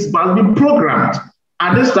decisions must be programmed.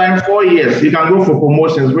 At this time, 4 years, you can go for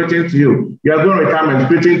promotions written to you. You are doing retirement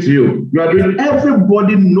written to you. You are doing,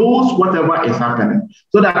 everybody knows whatever is happening.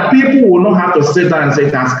 So that people will not have to sit down and say,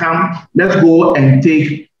 it has come, let's go and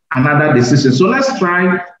take another decision. So let's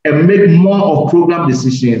try and make more of program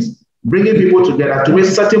decisions, bringing people together to make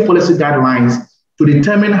certain policy guidelines to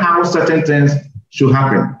determine how certain things should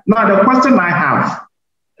happen. Now, the question I have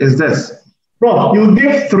is this. Prof, you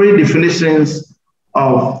give 3 definitions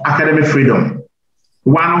of academic freedom.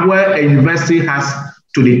 One where a university has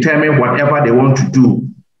to determine whatever they want to do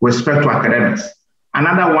with respect to academics.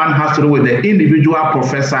 Another one has to do with the individual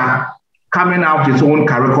professor coming out with his own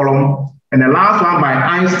curriculum. And the last one by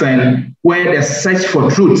Einstein, where the search for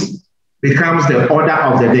truth becomes the order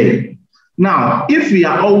of the day. Now, if we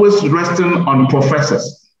are always resting on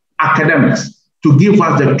professors, academics, to give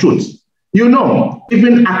us the truth,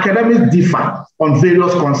 even academics differ on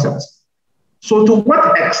various concepts. So to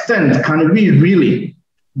what extent can we really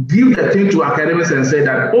give the thing to academics and say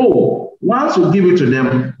that, once you give it to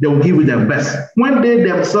them, they will give you the best, when they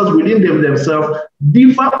themselves, within themselves,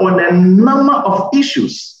 differ on a number of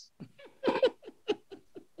issues?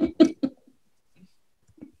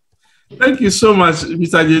 Thank you so much,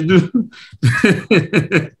 Mr. Jedu.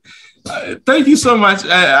 Thank you so much.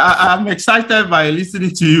 I'm excited by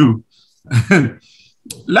listening to you.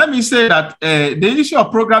 Let me say that the issue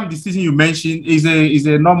of program decision you mentioned is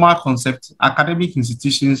a normal concept. Academic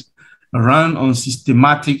institutions run on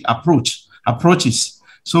systematic approaches.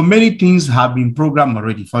 So many things have been programmed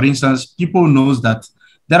already. For instance, people know that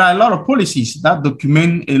there are a lot of policies that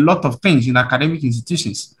document a lot of things in academic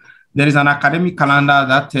institutions. There is an academic calendar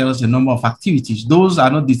that tells the number of activities. Those are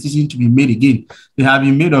not decisions to be made again. They have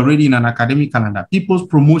been made already in an academic calendar. People's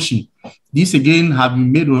promotion, these again have been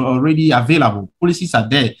made already available. Policies are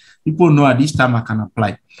there. People know at this time I can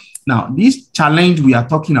apply. Now, this challenge we are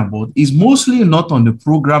talking about is mostly not on the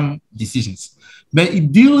program decisions, but it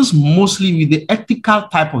deals mostly with the ethical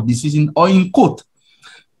type of decision, or in quote,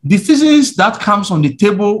 decisions that comes on the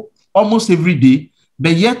table almost every day,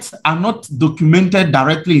 but yet are not documented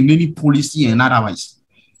directly in any policy and otherwise.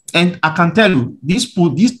 And I can tell you, this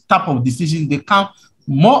type of decisions, they come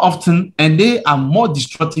more often and they are more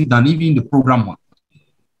destructive than even the program one.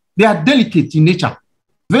 They are delicate in nature,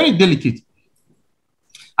 very delicate.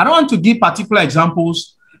 I don't want to give particular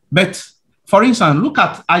examples, but for instance, look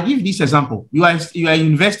at, I give this example. You are in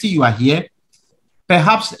university, you are here.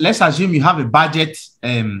 Perhaps let's assume you have a budget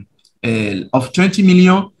of 20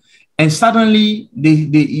 million, and suddenly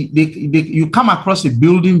you come across a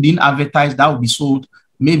building being advertised that will be sold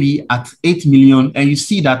maybe at 8 million, and you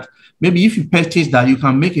see that maybe if you purchase that, you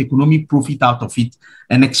can make economic profit out of it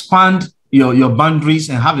and expand your boundaries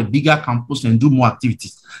and have a bigger campus and do more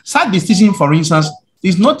activities. Such decision, for instance,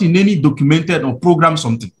 is not in any documented or program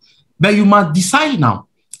something, but you must decide now.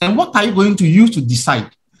 And what are you going to use to decide?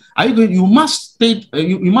 You must play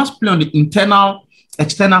on the internal,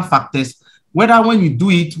 external factors. Whether when you do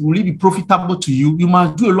it, will it be profitable to you? You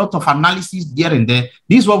must do a lot of analysis here and there.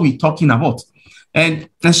 This is what we're talking about. And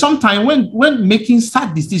sometimes when making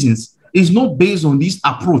such decisions is not based on this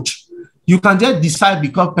approach, you can just decide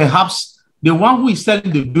because perhaps the one who is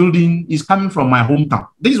selling the building is coming from my hometown.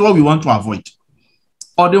 This is what we want to avoid.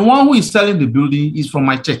 Or the one who is selling the building is from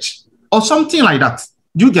my church or something like that.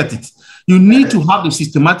 You get it. You need to have the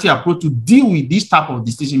systematic approach to deal with this type of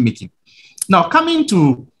decision making. Now, coming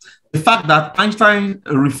to the fact that Einstein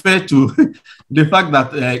referred to the fact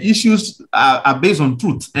that issues are based on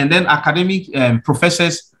truth, and then academic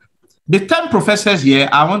professors, the term professors here,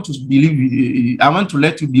 I want to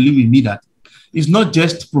let you believe with me that it's not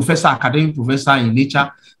just professor, academic professor in nature.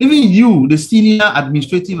 Even you, the senior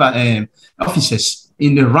administrative officers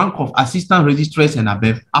in the rank of assistant registrars and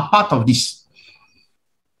above, are part of this.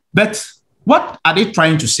 But what are they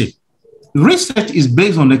trying to say? Research is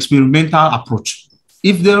based on experimental approach.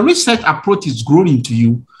 If the research approach is growing to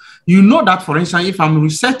you, you know that, for instance, if I'm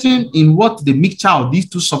researching in what the mixture of these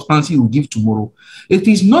two substances will give tomorrow, it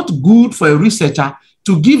is not good for a researcher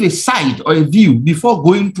to give a side or a view before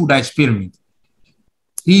going through the experiment.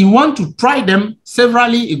 He wants to try them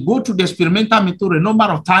severally, go through the experimental method a number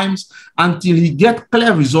of times until he gets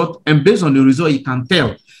clear result, and based on the result, he can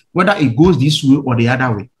tell whether it goes this way or the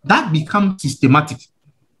other way. That becomes systematic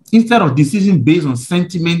instead of decision based on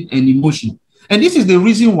sentiment and emotion. And this is the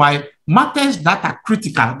reason why matters that are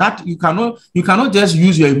critical, that you cannot just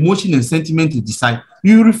use your emotion and sentiment to decide.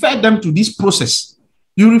 You refer them to this process.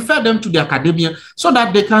 You refer them to the academia so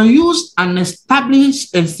that they can use an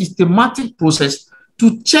established and systematic process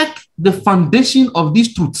to check the foundation of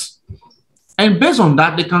these truths. And based on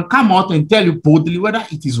that, they can come out and tell you boldly whether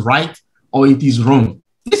it is right or it is wrong.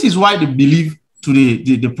 This is why they believe to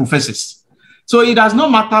the professors. So it does not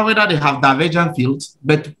matter whether they have divergent fields,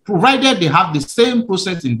 but provided they have the same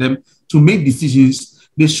process in them to make decisions,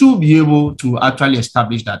 they should be able to actually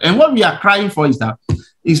establish that. And what we are crying for is that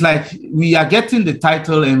it's like we are getting the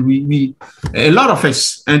title and we a lot of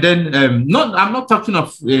us, and then I'm not talking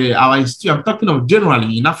of our institute, I'm talking of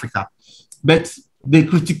generally in Africa, but the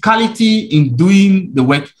criticality in doing the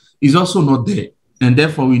work is also not there. And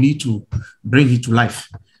therefore we need to bring it to life.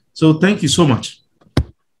 So thank you so much.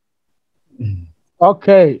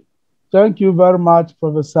 Okay, thank you very much,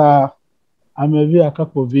 Professor Amevi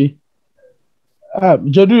Akapovi.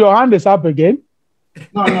 Jodu, your hand is up again.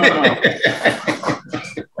 No.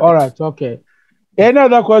 All right, okay. Any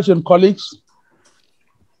other question, colleagues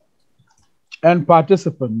and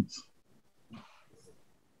participants?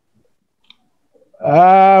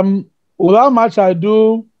 Without much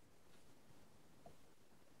ado,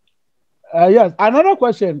 yes, another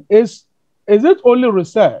question is it only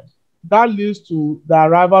research that leads to the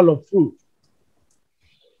arrival of truth?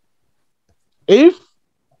 If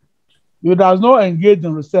you does not engage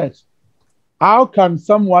in research, how can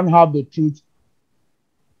someone have the truth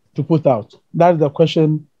to put out? That's the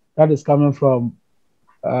question that is coming from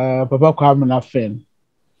Papa Kwame Nafen.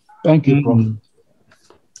 Thank you, Prof.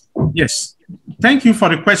 Yes, thank you for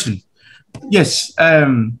the question. Yes,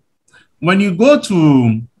 when you go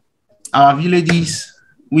to our villages,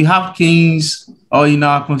 we have kings, or in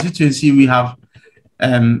our constituency, we have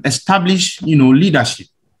established, leadership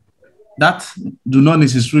that do not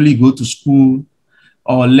necessarily go to school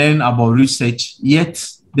or learn about research, yet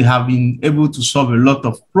they have been able to solve a lot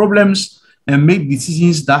of problems and make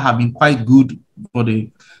decisions that have been quite good for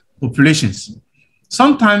the populations.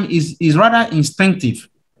 Sometimes it's rather instinctive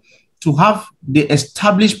to have the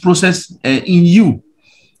established process in you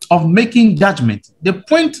of making judgment.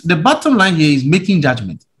 The bottom line here is making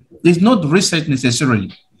judgment. It's not research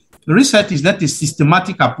necessarily. Research is that a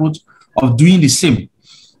systematic approach of doing the same.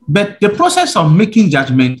 But the process of making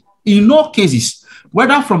judgment, in all cases,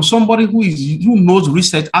 whether from somebody who knows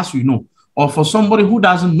research as we know, or for somebody who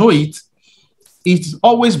doesn't know it, it's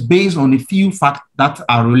always based on a few facts that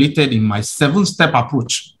are related in my 7-step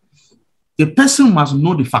approach. The person must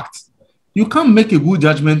know the fact. You can't make a good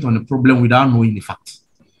judgment on a problem without knowing the fact.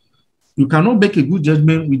 You cannot make a good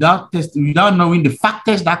judgment without knowing the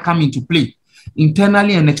factors that come into play,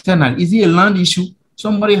 internally and externally. Is it a land issue?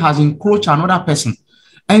 Somebody has encroached another person.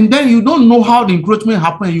 And then you don't know how the encroachment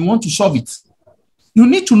happened and you want to solve it. You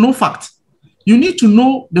need to know facts. You need to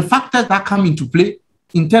know the factors that come into play,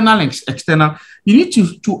 internal and external. You need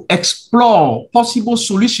to explore possible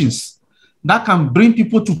solutions that can bring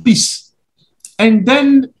people to peace. And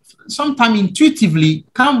then sometimes intuitively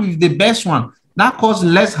come with the best one that causes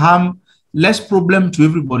less harm, less problem to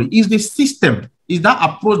everybody. Is the system, is that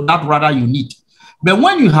approach that rather you need. But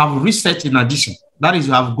when you have research in addition, that is,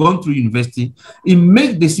 you have gone through university, it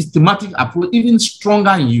makes the systematic approach even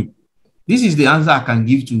stronger in you. This is the answer I can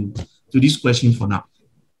give to this question for now.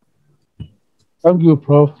 Thank you,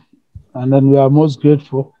 Prof. And then we are most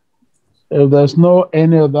grateful. If there's no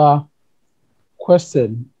any other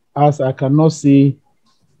question, as I cannot see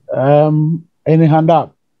any hand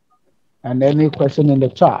up and any question in the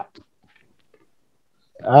chat.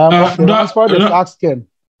 Ransford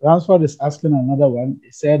is asking another one.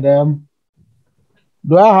 He said,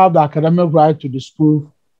 do I have the academic right to disprove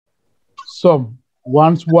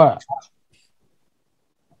one's work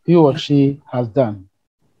he or she has done?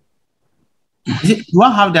 Do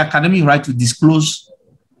I have the academic right to disclose?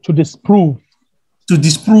 To disprove. To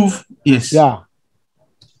disprove, yes. Yeah.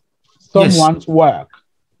 Someone's work.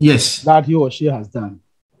 Yes. That he or she has done.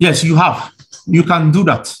 Yes, you have. You can do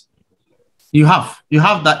that. You have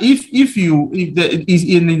that. If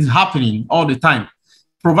it is happening all the time,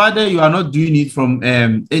 provided you are not doing it from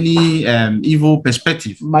any evil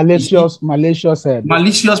perspective. Malicious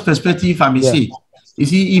perspective, I may say. You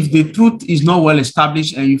see, if the truth is not well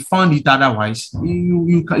established and you found it otherwise,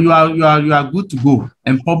 you are good to go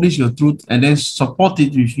and publish your truth and then support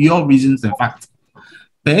it with your reasons and facts.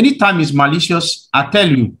 But anytime it's malicious, I tell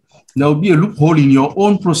you, there will be a loophole in your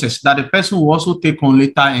own process that the person will also take on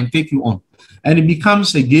later and take you on. And it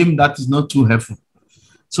becomes a game that is not too helpful.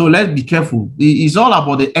 So let's be careful. It's all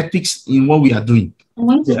about the ethics in what we are doing.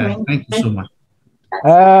 Thank you so much.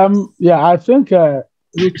 I think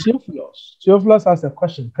Theophilus has a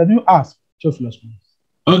question. Can you ask Theophilus, please?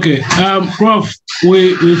 Okay, Prof,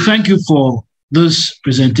 we thank you for this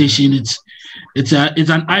presentation. It's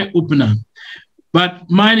an eye opener, but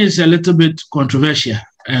mine is a little bit controversial,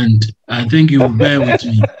 and I think you will bear with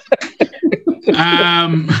me. Go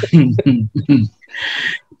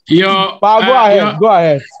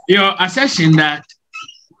ahead. Your assertion that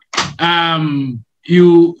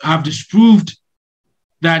you have disproved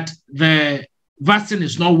that the vaccine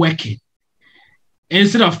is not working.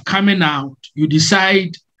 Instead of coming out, you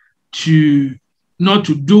decide to not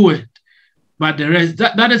to do it, but the rest,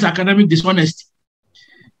 that is academic dishonesty.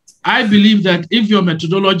 I believe that if your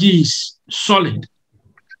methodology is solid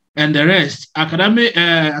and the rest, academic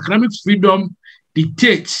freedom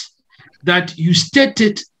dictates that you state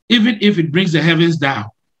it even if it brings the heavens down.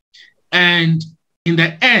 And in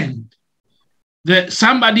the end, if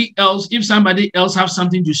somebody else has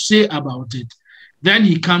something to say about it, then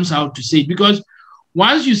he comes out to say it. Because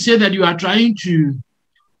once you say that you are trying to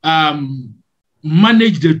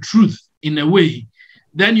manage the truth in a way,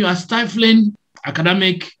 then you are stifling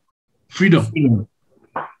academic freedom.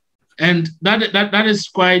 And that is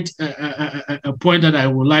quite a point that I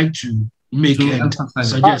would like to make and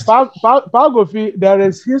suggest. Pagofi, there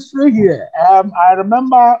is history here. I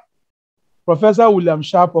remember Professor William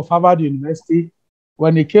Sharp of Harvard University,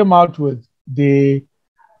 when he came out with the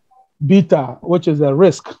beta, which is a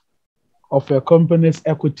risk of a company's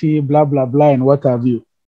equity, blah, blah, blah, and what have you.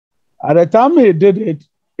 At the time he did it,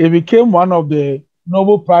 he became one of the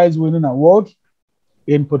Nobel Prize winning awards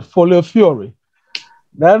in portfolio theory.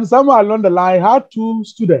 Then somewhere along the line, he had two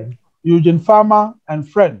students, Eugene Farmer and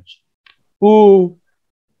French, who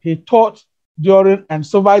he taught during and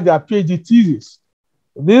survived their PhD thesis.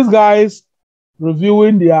 These guys,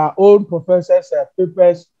 reviewing their own professors'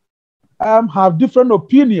 papers, have different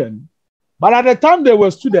opinion. But at the time they were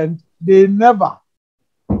students, they never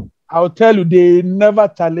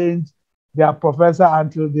challenged their professor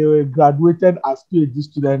until they were graduated as PhD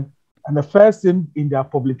students. And the first thing in their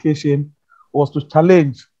publication was to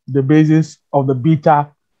challenge the basis of the beta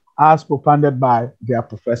as propounded by their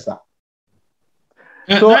professor.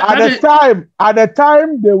 So at the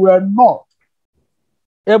time they were not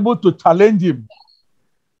able to challenge him.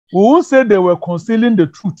 We will say they were concealing the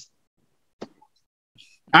truth.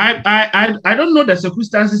 I don't know the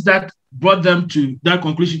circumstances that brought them to that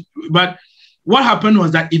conclusion, but what happened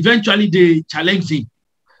was that eventually they challenged him.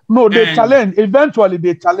 No, they challenge. Eventually,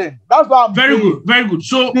 they challenge. That's why I'm very saying. good, very good.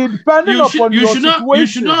 So depending upon your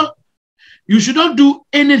situation, you should not do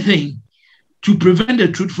anything to prevent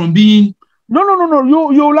the truth from being.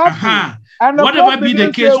 No. You like and whatever be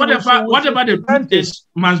the case, whatever the truth is,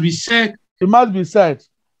 must be said. It must be said.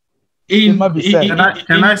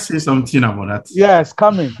 Can I say something about that? Yes,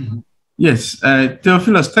 coming. Yes,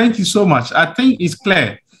 Theophilus, thank you so much. I think it's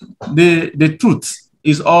clear. The truth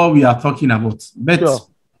is all we are talking about. But sure.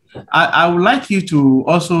 I would like you to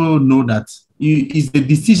also know that it's the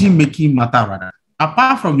decision-making matter rather.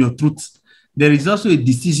 Apart from your truth, there is also a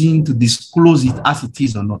decision to disclose it as it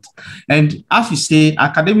is or not. And as you say,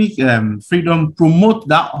 academic freedom promotes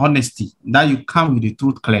that honesty, that you come with the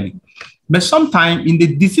truth clearly. But sometimes in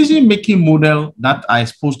the decision-making model that I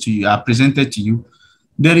exposed to you, I presented to you,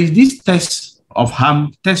 there is this test of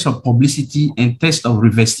harm, test of publicity, and test of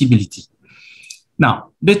reversibility.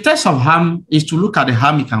 Now, the test of harm is to look at the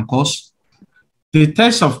harm it can cause. The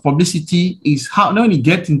test of publicity is how, when you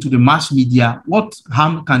get into the mass media, what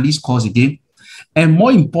harm can this cause again? And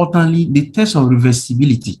more importantly, the test of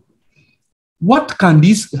reversibility. What can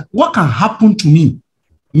happen to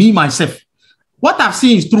me myself? What I've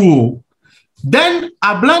seen is true. Then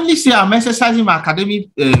I blindly say I'm exercising my academic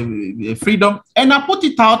freedom and I put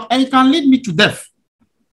it out and it can lead me to death.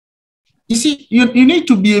 You see, you need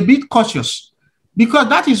to be a bit cautious because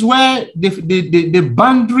that is where the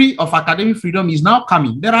boundary of academic freedom is now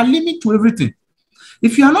coming. There are limits to everything.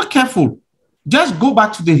 If you are not careful, just go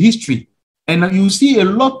back to the history and you see a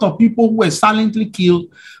lot of people who were silently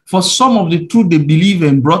killed for some of the truth they believe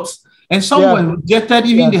and brought. And some were rejected,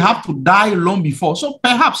 even they have to die long before. So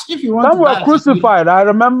perhaps if you want some were crucified. I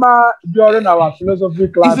remember during our philosophy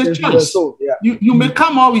class. It's a choice. You may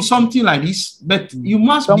come out with something like this, but you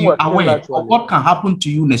must be aware of what can happen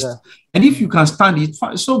to you next. Yeah. And if you can stand it,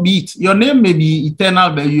 so be it. Your name may be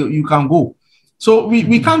eternal, but you can go. So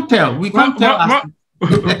we can't tell. We can't tell.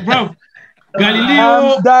 Bro,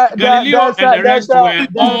 Galileo and the rest were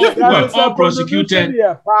all prosecuted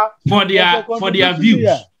for their views.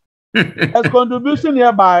 There's contribution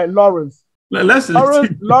here by Lawrence. Lawrence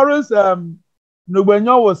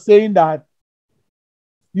Nugbenyo was saying that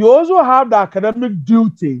you also have the academic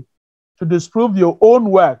duty to disprove your own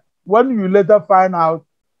work when you later find out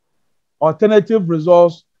alternative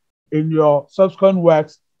results in your subsequent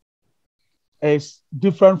works is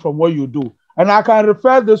different from what you do. And I can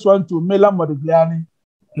refer this one to Miller Modigliani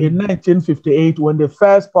in 1958 when they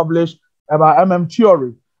first published about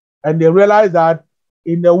theory. And they realized that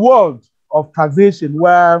in the world of taxation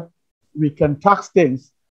where we can tax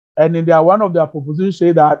things, and in their one of their propositions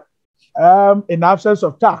say that in absence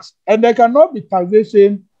of tax, and there cannot be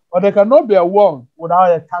taxation or there cannot be a world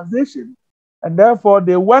without a taxation. And therefore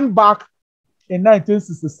they went back in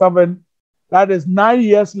 1967, that is 9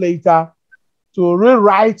 years later, to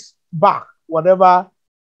rewrite back whatever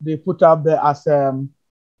they put up there as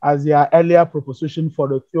their earlier proposition for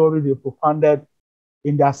the theory they propounded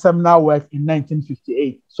in their seminal work in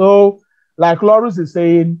 1958. So, like Lawrence is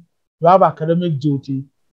saying, you have academic duty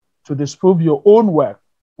to disprove your own work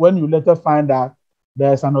when you later find out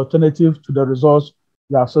there's an alternative to the results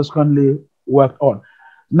you have subsequently worked on.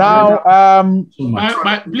 Now, I think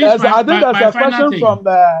there's a question from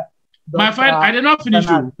the... I did not finish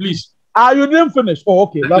you, please. You didn't finish. Oh,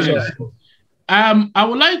 okay. That's all. I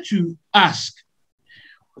would like to ask,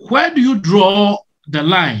 where do you draw the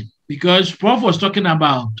line? Because Prof was talking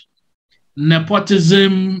about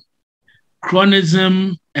nepotism,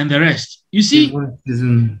 chronism, and the rest. You see,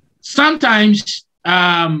 sometimes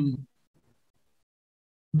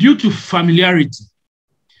due to familiarity,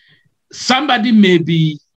 somebody may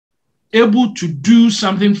be able to do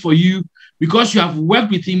something for you because you have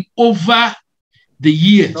worked with him over the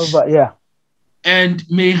years. And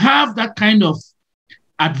may have that kind of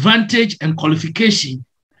advantage and qualification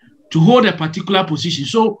to hold a particular position.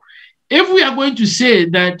 So if we are going to say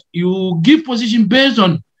that you give position based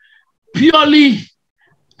on purely,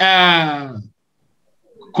 let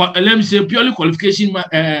me say, purely qualification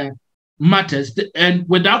matters, and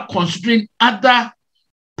without considering other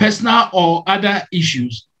personal or other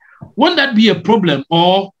issues, won't that be a problem?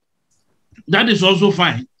 Or that is also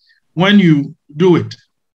fine when you do it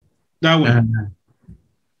that way?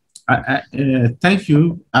 Thank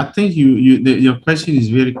you. I think your question is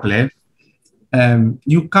very clear.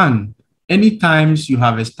 You can, anytime you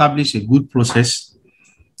have established a good process,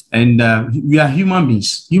 and we are human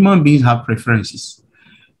beings. Human beings have preferences.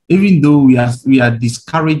 Even though we are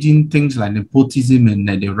discouraging things like nepotism and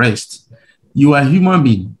the rest, You are a human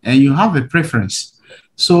being and you have a preference.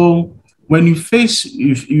 So when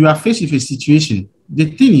if you are faced with a situation, the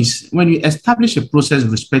thing is, when you establish a process,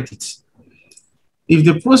 respect it. If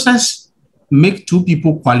the process make two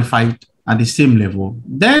people qualified at the same level,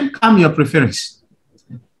 then come your preference.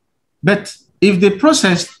 But if the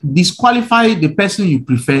process disqualify the person you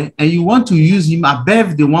prefer and you want to use him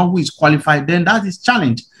above the one who is qualified, then that is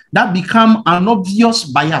challenge. That become an obvious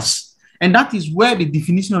bias. And that is where the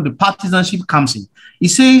definition of the partisanship comes in. It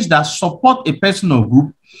says that support a person or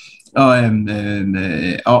group or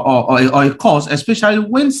a cause, especially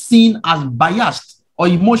when seen as biased or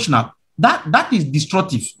emotional. That is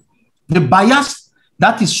destructive. The bias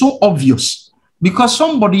that is so obvious, because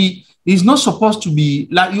somebody is not supposed to be,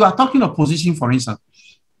 like you are talking of position, for instance,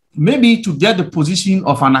 maybe to get the position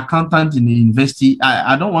of an accountant in the university.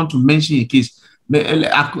 I don't want to mention a case.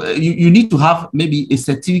 You need to have maybe a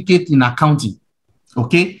certificate in accounting,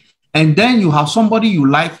 okay? And then you have somebody you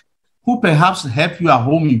like who perhaps help you at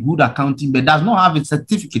home in good accounting, but does not have a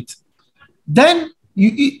certificate. Then,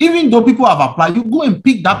 even though people have applied, you go and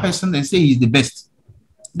pick that person and say he's the best.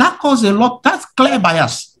 That causes a lot, that's clear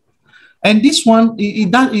bias. And this one,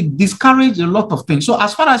 it discourages a lot of things. So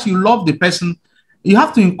as far as you love the person, you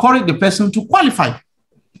have to encourage the person to qualify.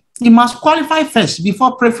 He must qualify first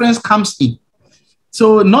before preference comes in.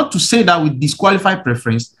 So not to say that we disqualify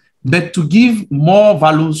preference, but to give more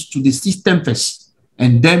values to the system first,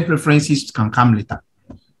 and then preferences can come later.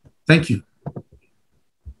 Thank you.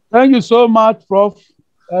 Thank you so much, Prof.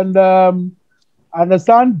 And I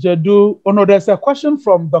understand Jedu. Oh no, there's a question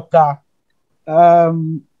from Dr.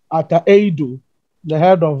 Ata Eidu, the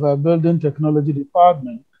head of Building Technology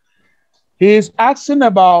Department. He is asking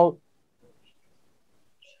about,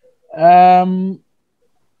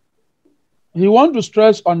 he wants to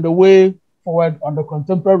stress on the way forward on the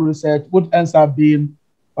contemporary research, which ends up being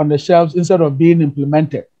on the shelves instead of being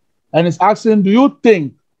implemented. And he's asking, do you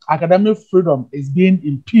think academic freedom is being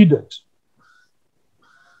impeded?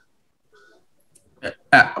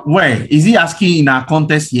 Where? Is he asking in our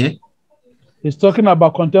context here? He's talking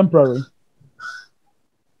about contemporary,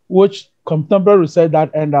 which contemporary research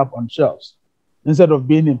that end up on shelves instead of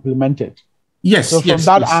being implemented. Yes. So from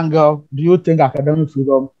that angle, do you think academic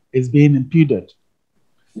freedom is being impeded?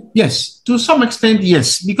 Yes, to some extent,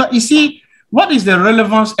 yes. Because you see, what is the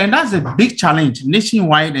relevance? And that's a big challenge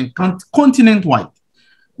nationwide and continent-wide.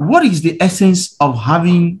 What is the essence of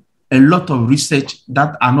having a lot of research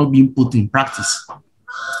that are not being put in practice?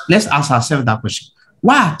 Let's ask ourselves that question.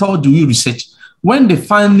 Why at all do we research when the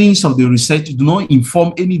findings of the research do not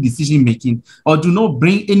inform any decision-making or do not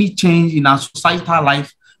bring any change in our societal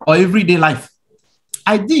life or everyday life?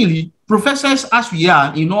 Ideally, professors, as we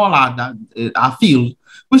are in all our field,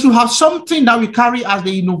 we should have something that we carry as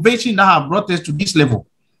the innovation that have brought us to this level.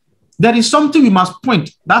 There is something we must point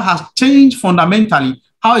that has changed fundamentally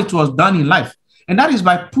how it was done in life. And that is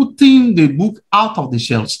by putting the book out of the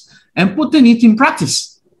shelves and putting it in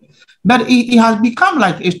practice. But it has become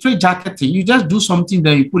like a straitjacket thing. You just do something,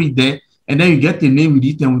 then you put it there, and then you get a name with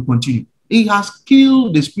it, and we continue. It has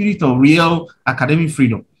killed the spirit of real academic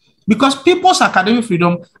freedom, because people's academic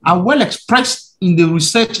freedom are well expressed in the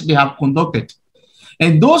research they have conducted.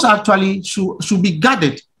 And those actually should be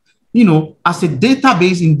guarded, as a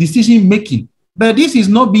database in decision making. But this is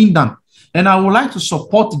not being done. And I would like to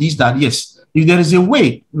support this, that yes, if there is a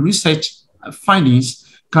way research findings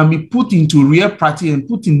can be put into real practice and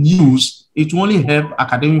put in use, it will only help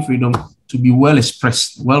academic freedom to be well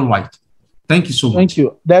expressed worldwide. Thank you so much. Thank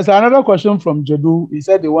you. There's another question from Jedu. He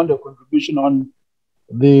said they want a contribution on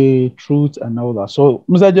the truth and all that. So,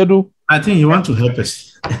 Mr. Jedu, I think you want to help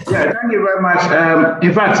us. Yeah, thank you very much.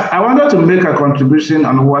 In fact, I wanted to make a contribution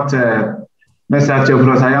on what Mr.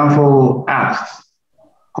 Chevros Ayamfo asked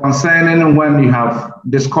concerning when you have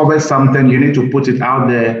discovered something, you need to put it out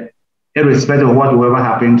there, irrespective of what will ever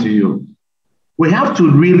happen to you. We have to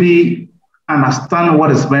really understand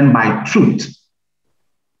what is meant by truth.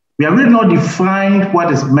 We have really not defined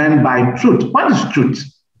what is meant by truth. What is truth?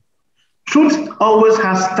 Truth always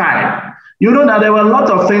has style. You know that there were a lot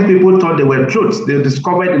of things people thought they were truths they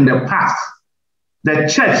discovered in the past. The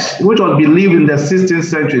church, which was believed in the 16th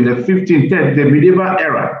century, the 15th, the medieval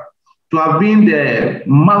era, to have been the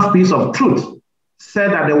mouthpiece of truth,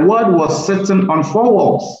 said that the word was sitting on four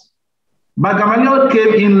walls. But Gamaliel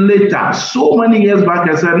came in later, so many years back,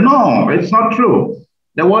 and said, no, it's not true.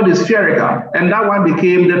 The word is spherical, and that one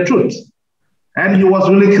became the truth. And he was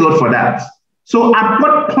really killed for that. So at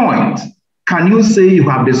what point can you say you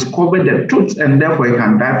have discovered the truth and therefore you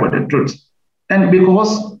can die for the truth? And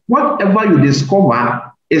because whatever you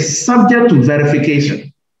discover is subject to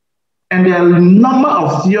verification. And there are a number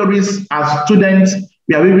of theories as students.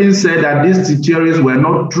 We have even said that these theories were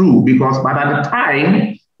not true but at the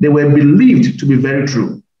time, they were believed to be very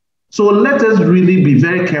true. So let us really be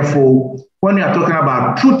very careful when we are talking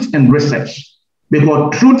about truth in research,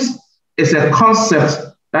 because truth is a concept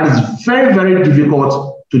that is very, very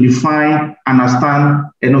difficult to define, understand,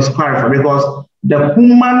 and clarify, because the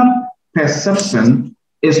human perception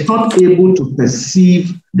is not able to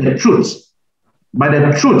perceive the truth. But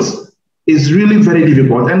the truth is really very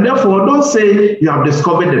difficult. And therefore, don't say you have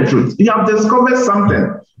discovered the truth. You have discovered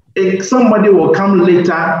something. If somebody will come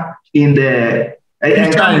later in the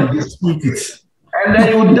and then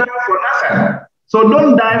you die for nothing. So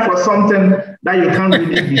don't die for something that you can't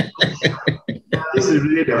really be. This is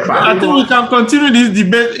really the fact. I think we can continue this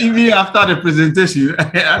debate even after the presentation.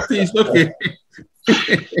 I think it's okay.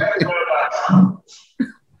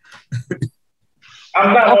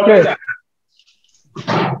 Okay.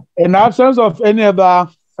 In absence of any other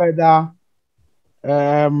further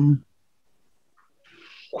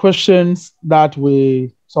questions that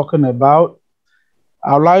we're talking about,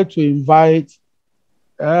 I'd like to invite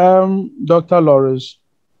Dr. Lawrence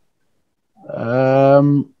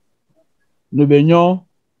Nubenyo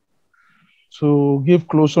to give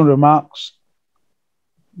closing remarks.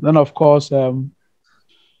 Then, of course,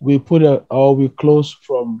 we close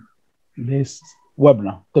from this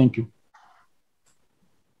webinar. Thank you.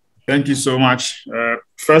 Thank you so much.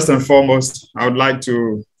 First and foremost, I would like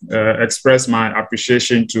to express my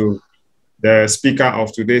appreciation to the speaker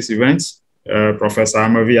of today's event, Professor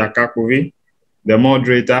Amavi Akakovi, the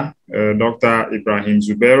moderator, Dr. Ibrahim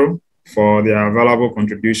Zubero, for their valuable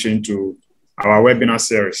contribution to our webinar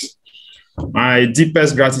series. My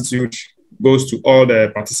deepest gratitude goes to all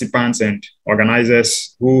the participants and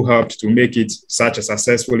organizers who helped to make it such a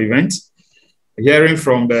successful event. Hearing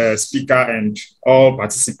from the speaker and all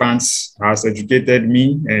participants has educated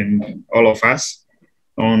me and all of us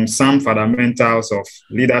on some fundamentals of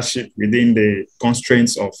leadership within the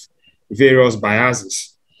constraints of various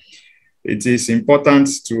biases. It is important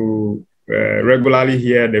to regularly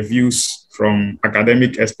hear the views from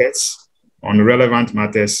academic experts on relevant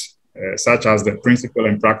matters, such as the principle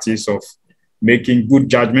and practice of making good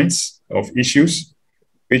judgments of issues,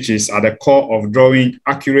 which is at the core of drawing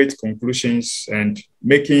accurate conclusions and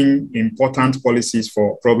making important policies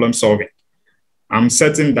for problem solving. I'm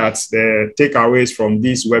certain that the takeaways from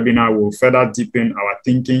this webinar will further deepen our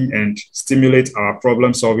thinking and stimulate our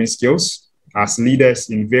problem solving skills as leaders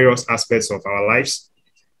in various aspects of our lives.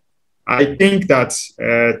 I think that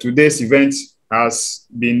today's event has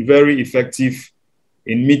been very effective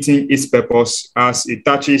in meeting its purpose as it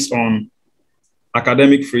touches on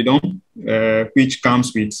academic freedom, which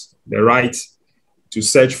comes with the right to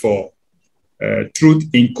search for truth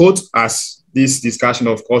in quote, as this discussion,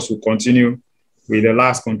 of course, will continue with the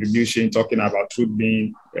last contribution talking about truth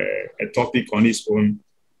being a topic on its own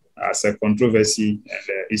as a controversy, and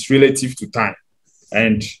it's relative to time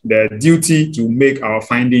and the duty to make our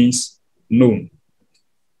findings known.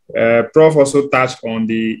 Prof also touched on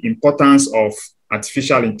the importance of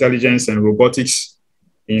artificial intelligence and robotics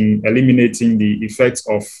in eliminating the effects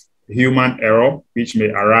of human error, which may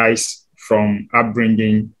arise from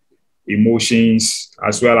upbringing, emotions,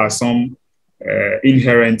 as well as some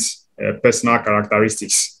inherent personal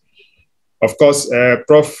characteristics. Of course,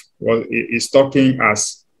 Prof is talking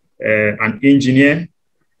as an engineer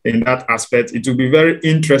in that aspect. It will be very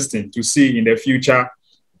interesting to see in the future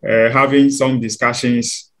having some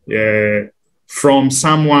discussions from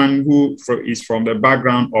someone who is from the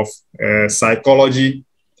background of psychology,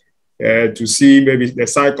 to see maybe the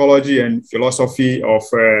psychology and philosophy of,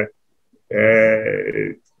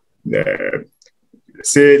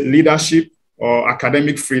 say, leadership or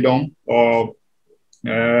academic freedom, or,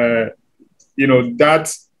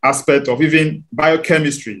 that aspect of even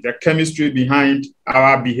biochemistry, the chemistry behind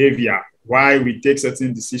our behavior, why we take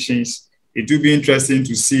certain decisions. It will be interesting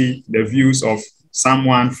to see the views of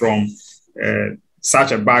someone from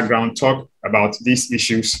such a background talk about these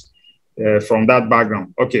issues from that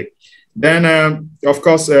background. Okay. Then, of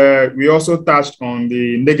course, we also touched on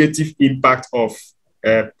the negative impact of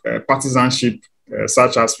partisanship,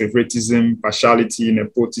 such as favoritism, partiality,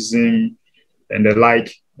 nepotism, and the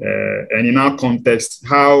like. And in our context,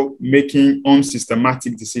 how making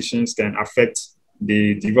unsystematic decisions can affect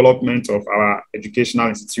the development of our educational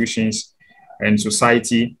institutions and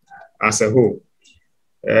society as a whole.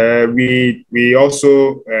 We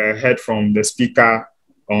also heard from the speaker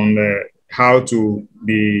on how to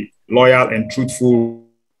be loyal and truthful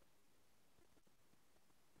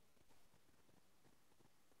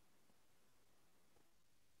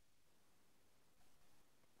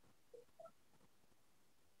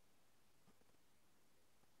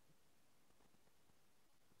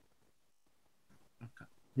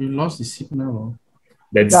You lost the signal.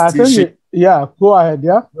 The decision, go ahead.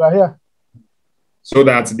 Yeah, you are here. So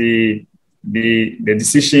that the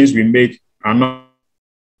decisions we make are not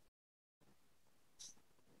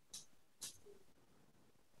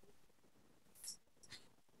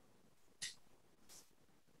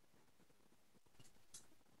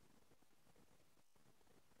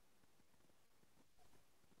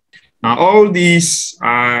now. All these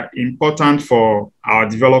are important for our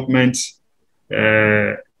development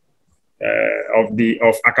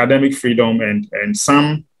of academic freedom, and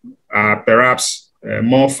some are perhaps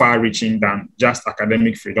more far-reaching than just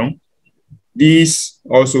academic freedom. These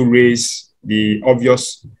also raise the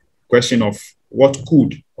obvious question of what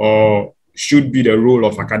could or should be the role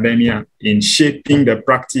of academia in shaping the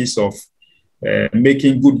practice of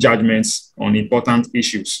making good judgments on important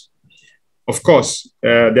issues. Of course,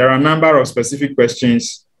 there are a number of specific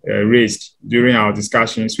questions raised during our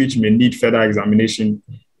discussions which may need further examination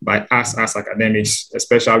by us as academics,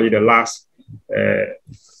 especially the last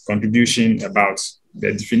contribution about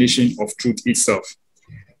the definition of truth itself.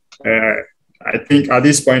 I think at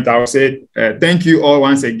this point, I will say thank you all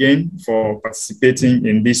once again for participating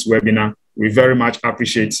in this webinar. We very much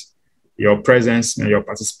appreciate your presence and your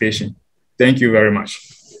participation. Thank you very much.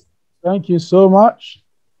 Thank you so much.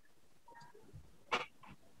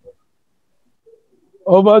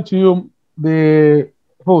 Over to you, the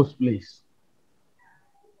host, please.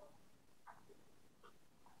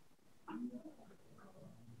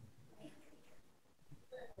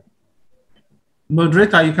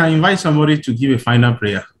 Moderator, you can invite somebody to give a final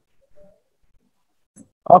prayer.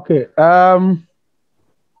 Okay.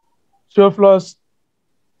 Theophilus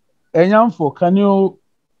Enyamfo, can you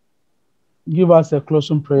give us a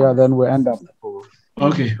closing prayer, then we'll end up the program.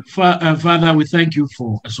 Okay. Father, we thank you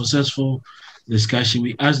for a successful discussion.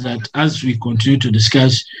 We ask that as we continue to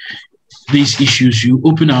discuss these issues, you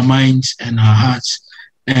open our minds and our hearts,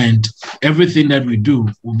 and everything that we do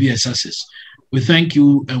will be a success. We thank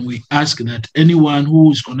you, and we ask that anyone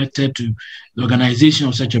who is connected to the organization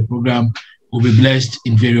of such a program will be blessed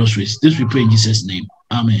in various ways. This we pray in Jesus' name.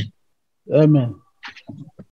 Amen. Amen.